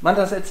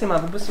 Mantas, erzähl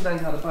mal, wo bist du denn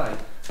gerade bei?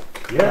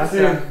 Jetzt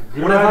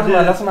Oder warte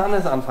mal, lass mal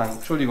anders anfangen.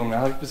 Entschuldigung, da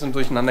habe ich ein bisschen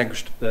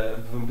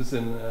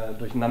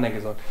durcheinander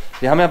gesorgt.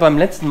 Wir haben ja beim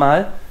letzten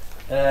Mal,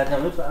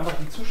 damit wir einfach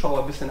die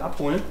Zuschauer ein bisschen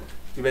abholen,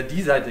 über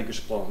die Seite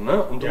gesprochen.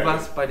 Ne? Und du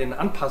warst bei den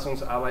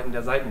Anpassungsarbeiten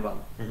der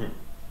Seitenwand.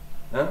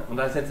 Ne? Und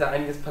da ist jetzt ja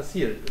einiges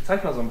passiert.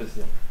 Zeig mal so ein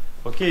bisschen.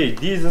 Okay,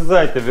 diese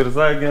Seite, wir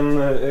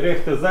sagen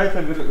rechte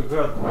Seite, wir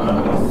hört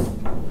alles.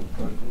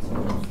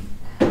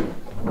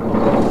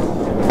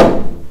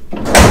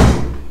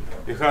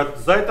 Ich habe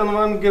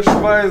Seitenwand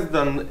geschweißt,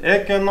 dann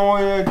Ecke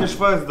neu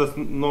geschweißt, das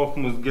noch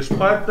muss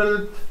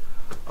gespattelt,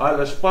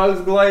 alle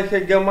Spalts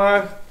gleiche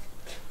gemacht,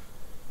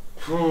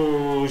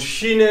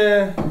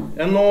 Schiene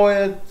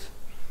erneuert,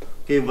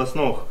 okay, was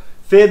noch?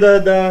 Feder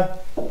da,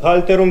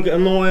 Halterung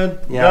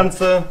erneuert,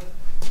 ganze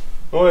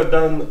neu,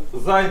 dann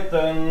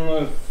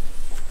Seiten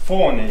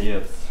vorne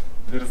jetzt,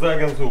 wir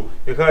sagen so,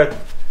 ich habe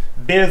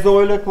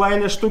B-Säule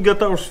kleine Stück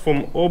getauscht,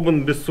 von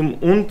oben bis zum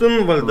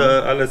unten, weil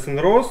da alles in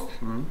Rost.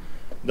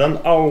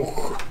 Dann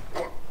auch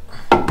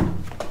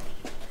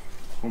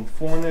von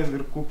vorne,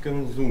 wir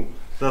gucken so.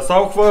 Das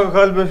auch war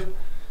halb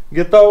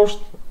getauscht.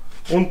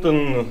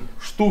 Unten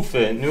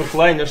Stufe, nur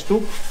kleine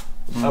Stück.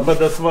 Aber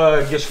das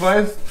war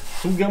geschweißt,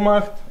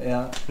 zugemacht.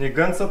 Ja. Die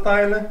ganze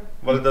Teile,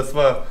 weil das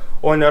war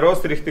ohne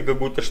Rost richtiger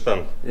guter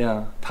Stand.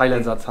 Ja,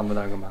 Teilersatz haben wir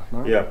da gemacht,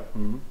 ne? Ja.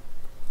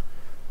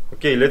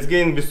 Okay, jetzt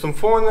gehen bis zum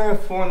vorne.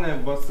 Vorne,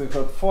 was ich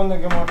hat vorne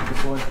gemacht,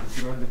 ich wollte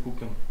gerade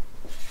gucken.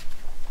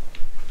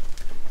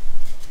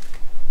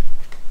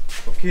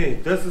 Okay,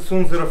 das ist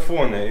unsere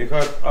vorne. Ich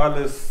habe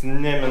alles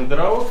nehmen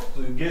drauf.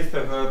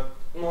 Gestern hat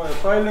neue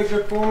Teile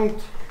gekommen.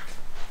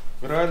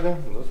 Gerade,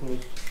 das muss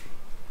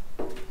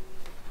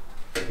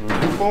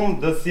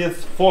kommen. Das ist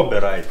jetzt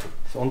vorbereitet.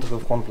 Das untere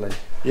Frontblech.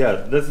 Ja,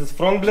 das ist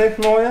Frontblech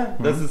neue.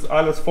 Das ist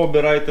alles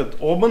vorbereitet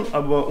oben,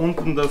 aber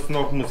unten das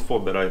noch muss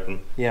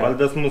vorbereiten. Ja. Weil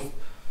das muss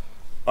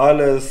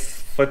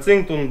alles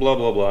verzinkt und bla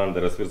bla bla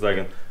anderes, wir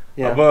sagen.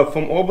 Ja. Aber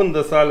von oben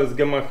das alles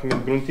gemacht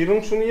mit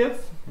Grundierung schon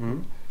jetzt.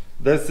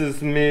 Das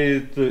ist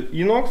mit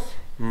Inox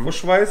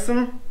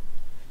verschweißen.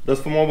 Das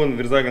von oben,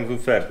 wir sagen so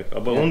fertig.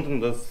 Aber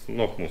unten das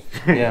noch muss.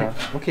 Ja.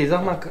 Okay,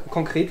 sag mal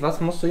konkret, was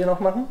musst du hier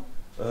noch machen?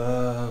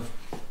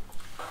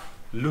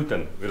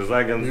 Lüten, wir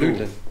sagen so.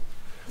 Lüten.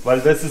 Weil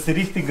das ist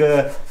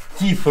richtiger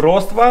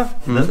Tiefrost war,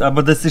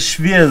 aber das ist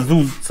schwer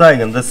so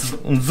zeigen. Das ist,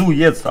 und so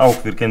jetzt auch,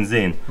 wir können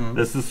sehen.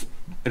 Das ist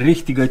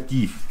richtiger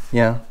tief.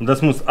 Ja. Und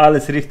das muss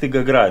alles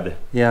richtiger gerade.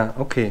 Ja,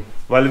 okay.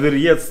 Weil wir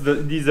jetzt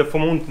diese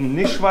von unten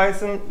nicht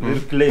schweißen,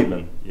 wir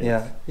kleben. Jetzt.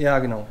 Ja, ja,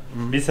 genau.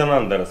 Bisschen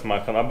anderes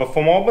machen. Aber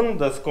von oben,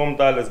 das kommt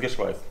alles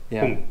geschweißt.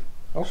 Ja. Punkt.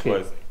 Okay.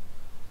 Schweißen.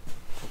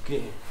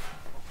 Okay.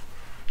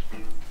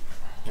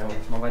 Ja,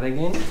 jetzt mal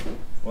weitergehen.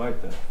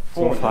 Weiter.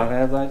 Zur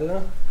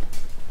Fahrerseite.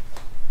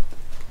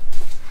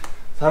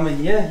 Was haben wir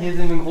hier? Hier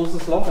sehen wir ein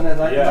großes Loch in der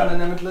Seitenwand in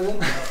der mittleren.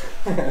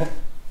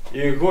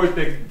 Ich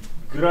heute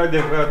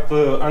gerade hat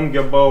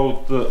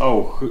angebaut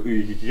auch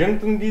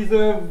hinten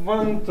diese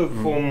Wand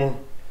vom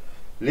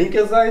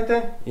linken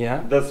Seite.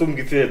 Ja. Das ist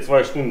ungefähr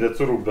 2 Stunden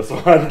zurück, das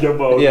war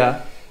angebaut.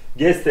 Ja.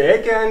 Gäste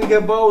Ecke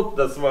angebaut,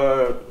 das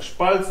war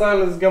Spalz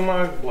alles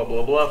gemacht, bla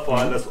bla bla,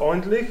 war alles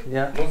ordentlich,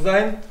 muss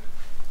sein.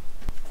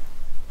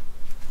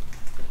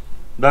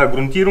 Da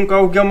Grundierung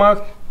auch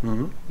gemacht,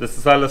 das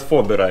ist alles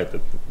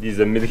vorbereitet,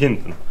 diese mit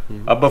hinten.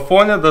 Aber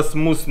vorne, das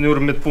muss nur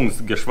mit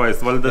Punkt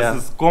geschweißt, weil das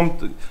ist,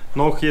 kommt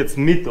noch jetzt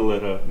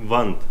mittlere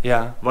Wand.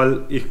 Ja.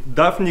 Weil ich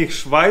darf nicht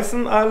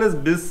schweißen alles,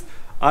 bis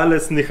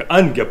alles nicht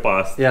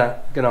angepasst.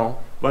 Ja, genau.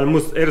 Weil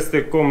muss erst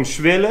kommen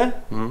Schwelle,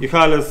 ich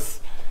alles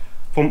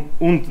von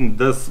unten,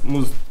 das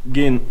muss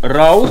gehen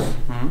raus,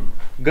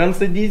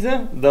 ganze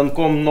diese, dann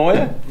kommen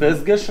neue,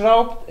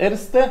 festgeschraubt,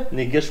 erste,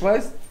 nicht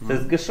geschweißt,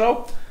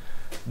 festgeschraubt.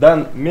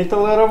 Dann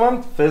mittlere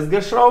Wand,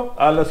 festgeschraubt,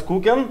 alles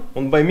gucken.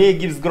 Und bei mir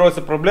gibt es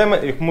große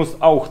Probleme, ich muss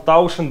auch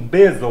tauschen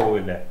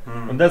B-Säule.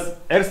 Und das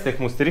erste, ich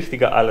muss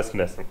richtig alles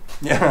messen.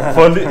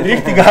 Von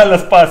richtig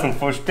alles passen,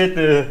 von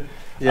später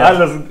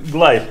alles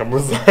gleich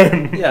muss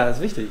sein. Ja, ist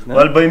wichtig. Ne?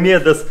 Weil bei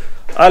mir das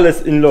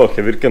alles in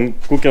Loche, wir können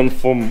gucken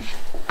vom...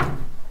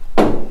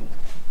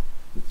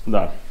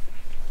 Da.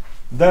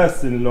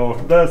 Das in Loch,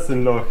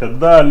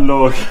 da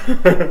Loch.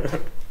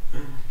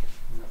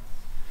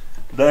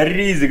 der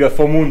riesige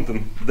vom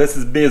unten, das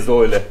ist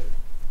B-Säule.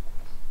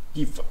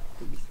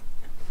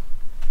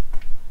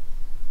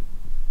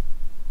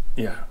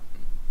 Ja,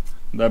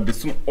 da bis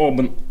zum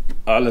oben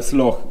alles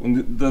Loch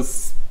und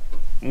das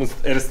muss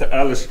erst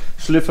alles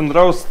schliffen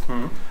raus,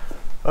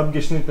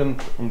 abgeschnitten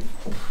und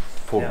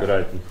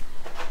vorbereiten.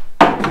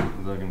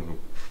 Sagen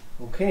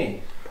so.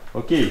 Okay.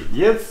 Okay,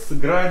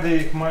 jetzt gerade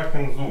ich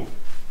machen so.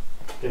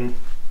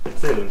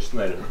 Erzählen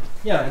schnell.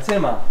 Ja, erzähl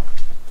mal.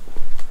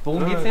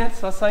 Worum geht's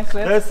jetzt? Was zeigst du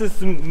jetzt? Das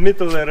ist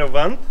mittlere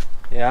Wand.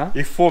 Ja.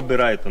 Ich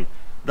vorbereiten.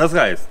 Das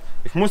heißt,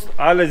 ich muss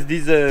alles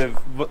diese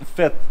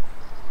Fett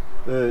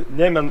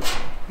nehmen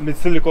mit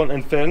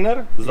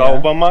Silikonentferner,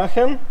 sauber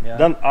machen,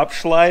 dann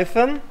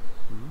abschleifen,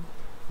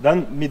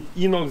 dann mit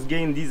Inox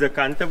gehen diese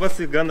Kante, was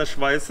ich gerne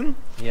schweißen,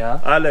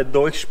 alle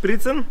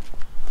durchspritzen.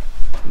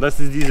 Das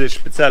ist dieses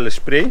spezielle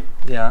Spray.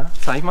 Ja,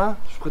 zeig mal,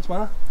 spritz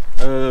mal.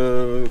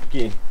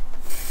 Okay.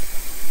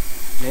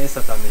 Mehr ist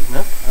das dann nicht,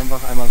 ne?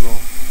 Einfach einmal so.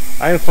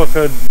 Einfach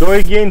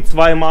durchgehen,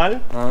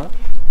 zweimal. Aha.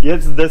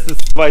 Jetzt das ist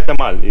das zweite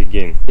Mal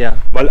gehen. Ja.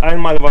 Weil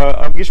einmal war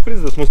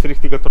abgespritzt, das muss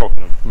richtig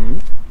trocknen.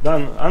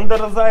 Dann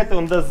andere Seite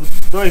und das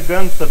durch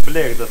ganze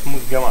Blech, das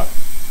muss gemacht.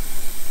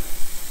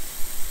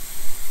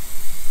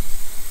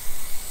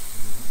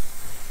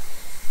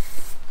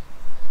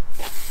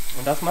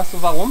 Und das machst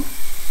du warum?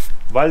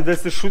 Weil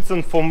das ist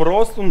schützen vom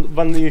Rost und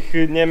wenn ich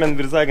nehme,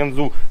 wir sagen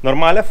so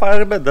normale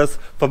Farbe, das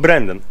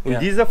verbrennen. Und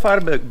diese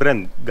Farbe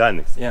brennt gar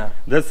nichts. Ja.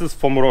 Das ist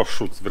vom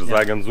Rostschutz, wir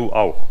sagen so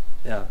auch.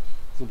 Ja,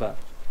 super.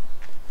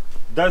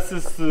 Das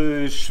ist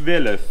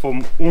Schwelle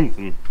von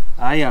unten.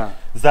 Ah ja.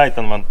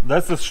 Seitenwand.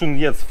 Das ist schon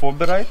jetzt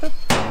vorbereitet.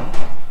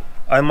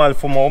 Einmal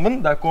von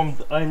oben, da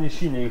kommt eine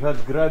Schiene. Ich habe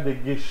gerade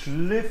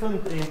geschliffen,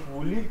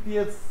 irgendwo liegt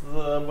jetzt,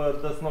 aber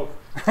das noch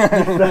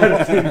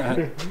nicht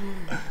fertig.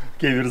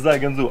 Okay, wir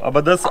sagen so,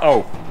 aber das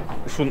auch.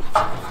 Schon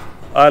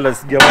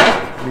alles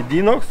gemacht mit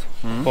Inox.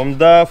 Von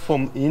da,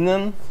 von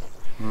innen.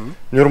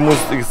 Nur muss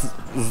ich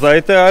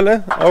Seite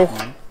alle auch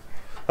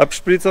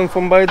abspritzen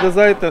von beiden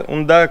Seiten.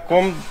 Und da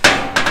kommt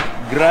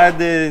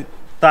gerade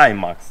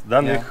Timax.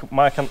 Dann ich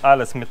mache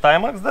alles mit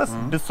Timax das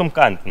bis zum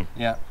Kanten.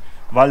 Ja.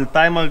 Weil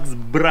Timax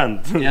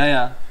brennt. Ja,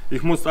 ja.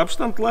 Ich muss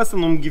Abstand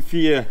lassen,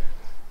 ungefähr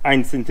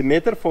 1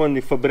 cm von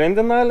ich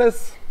verbrenne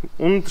alles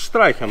und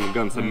streichen das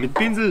Ganze. Mit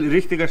Pinsel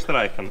richtiger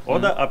streichen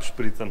oder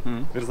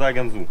abspritzen. Wir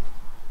sagen so.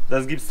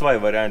 Das gibt es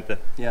 2 Varianten.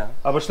 Ja.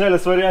 Aber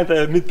schnelles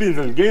Variante mit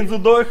Pinsel. Gehen so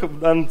durch,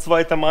 dann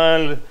zweite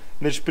Mal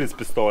mit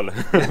Spritzpistole.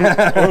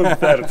 Und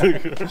fertig.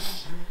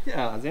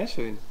 Ja, sehr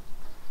schön.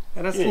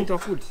 Ja, das klingt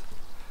doch gut.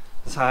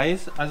 Das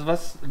heißt, also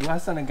du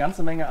hast eine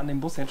ganze Menge an dem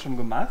Bus jetzt schon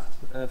gemacht.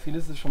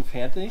 Vieles ist schon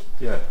fertig.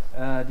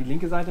 Ja. Die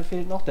linke Seite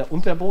fehlt noch, der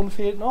Unterboden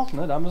fehlt noch.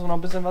 Ne? Da müssen wir noch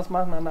ein bisschen was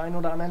machen an der einen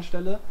oder anderen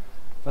Stelle.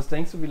 Was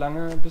denkst du, wie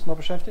lange bist du noch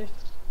beschäftigt?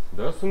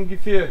 Das ist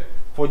ungefähr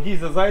vor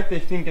dieser Seite,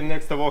 ich denke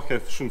nächste Woche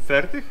ist schon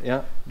fertig.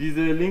 Ja.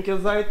 Diese linke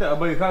Seite,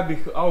 aber ich habe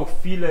auch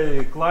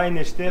viele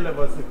kleine Stellen,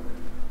 was ich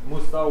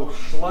muss auch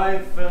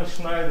schleifen,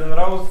 schneiden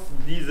raus.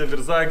 Diese,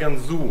 wir sagen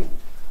so,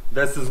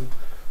 das ist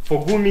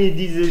von Gummi,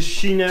 diese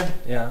Schiene.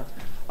 Ja.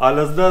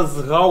 Alles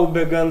das,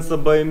 Schraube, ganze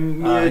bei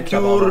mir,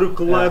 Tür,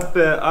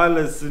 Klappe,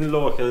 alles in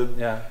Loch.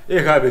 Ja.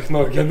 Ich habe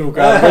noch genug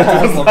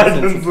Arbeit, noch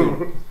ein bisschen zu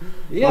so.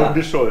 Ja. Noch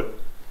bescheuert.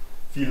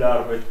 Viel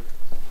Arbeit.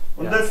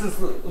 Und das ist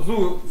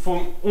so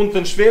von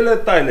unten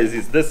Schwelle Teile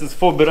siehst. Das ist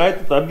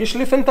vorbereitet,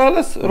 abgeschliffen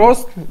alles,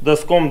 Rost.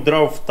 Das kommt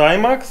drauf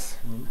Timax,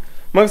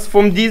 Max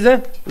von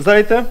dieser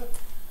Seite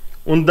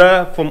und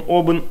da von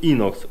oben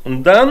Inox.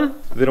 Und dann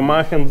wir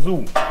machen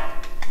so,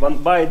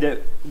 wenn beide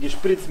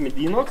gespritzt mit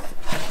Inox,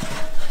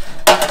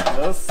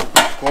 das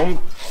kommt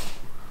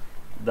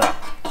da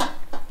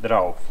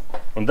drauf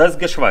und das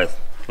geschweißt.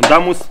 Und da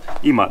muss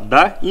immer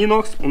da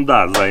Inox und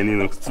da sein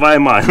Inox,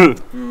 zweimal.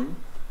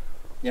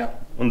 Ja.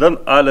 Und dann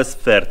alles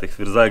fertig,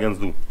 wir sagen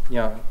so.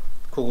 Ja,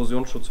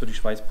 Korrosionsschutz für die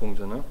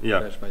Schweißpunkte, ne? Ja.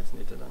 Oder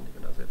Schweißnähte dann, die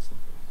wir da setzen.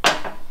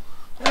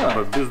 Ja.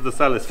 Aber bis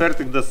das alles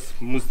fertig, das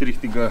muss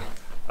richtig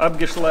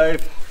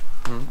abgeschleift,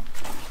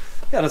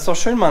 Ja, das ist doch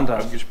schön, Manta.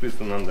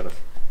 abgespritzt und anderes.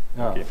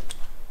 Ja. Okay.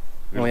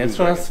 Oh, jetzt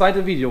schon das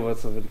zweite Video,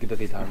 was wir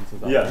gedreht haben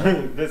zusammen. Ja,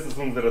 das ist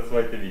unser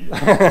zweites Video.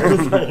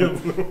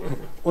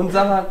 Und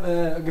sag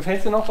mal, gefällt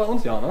es dir noch bei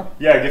uns? Ja, ne?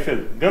 Ja,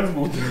 gefällt, ganz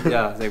gut.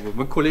 Ja, sehr gut.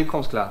 Mit Kollegen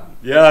kommst klar.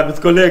 Ja,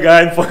 mit Kollegen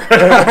einfach.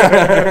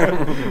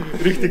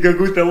 Richtige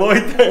gute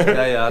Leute.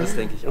 Ja, ja, das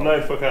denke ich Und auch.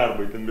 einfach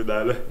arbeiten mit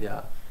alle.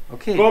 Ja,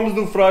 okay. Kommst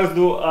du, fragst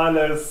du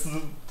alles,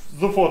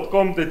 sofort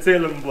kommt,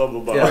 erzählen, bla bla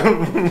bla. Ja.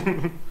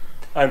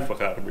 Einfach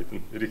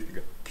arbeiten,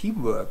 richtiger.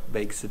 Teamwork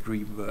makes the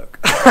dream work.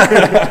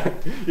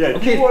 Ja,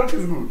 Okay. Teamwork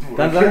ist gut.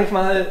 Dann sage ich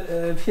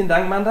mal vielen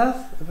Dank, Mantas,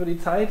 für die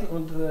Zeit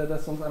und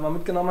dass du uns einmal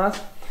mitgenommen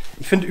hast.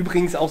 Ich finde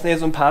übrigens auch sehr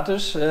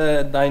sympathisch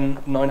deinen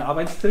neuen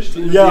Arbeitstisch.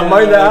 Den Ja, du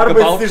mein dir,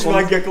 Arbeitstisch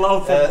war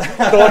geklaut.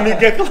 Tomi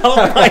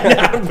geklaut, mein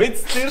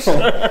Arbeitstisch.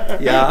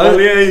 Ja, weil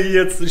wir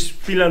jetzt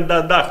spielen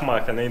da Dach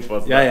machen,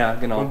 etwas. Ja,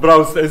 genau. Und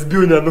brauchst es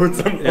Bühne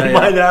nutzen und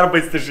mein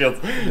Arbeitstisch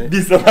jetzt ein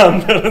bisschen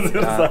anderes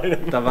sein.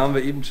 Da waren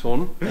wir eben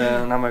schon,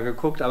 dann haben wir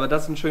geguckt, aber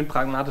das ist ein schön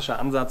pragmatischer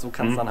Ansatz, so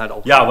kann es dann halt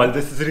auch. Ja, weil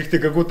das ist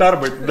richtige gute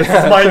Arbeit. Das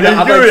ist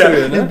meine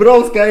Höhe. Ne? Du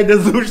brauchst keine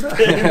so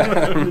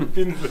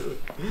stehen.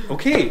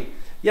 Okay.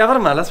 Ja,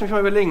 warte mal, lass mich mal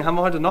überlegen. Haben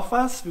wir heute noch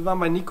was? Wir waren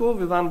bei Nico,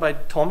 wir waren bei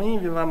Tomi,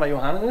 wir waren bei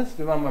Johannes,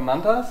 wir waren bei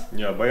Mantas.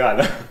 Ja, bei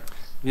Alle.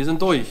 Wir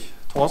sind durch.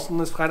 Thorsten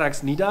ist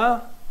freitags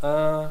nieder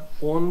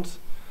und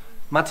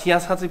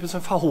Matthias hat sich ein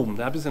bisschen verhoben.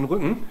 Der hat ein bisschen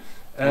Rücken.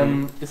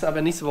 Ist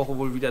aber nächste Woche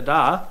wohl wieder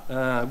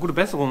da. Gute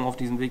Besserung auf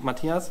diesem Weg,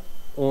 Matthias.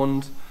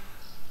 Und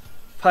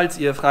falls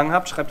ihr Fragen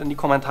habt, schreibt in die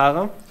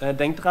Kommentare.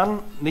 Denkt dran,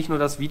 nicht nur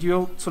das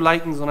Video zu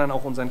liken, sondern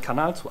auch unseren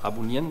Kanal zu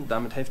abonnieren.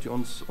 Damit helft ihr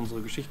uns, unsere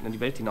Geschichten in die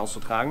Welt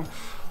hinauszutragen.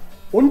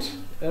 Und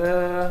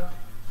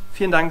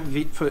vielen Dank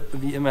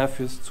wie immer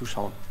fürs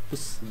Zuschauen.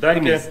 Bis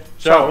demnächst.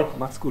 Ciao.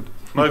 Macht's gut.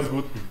 Macht's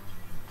gut.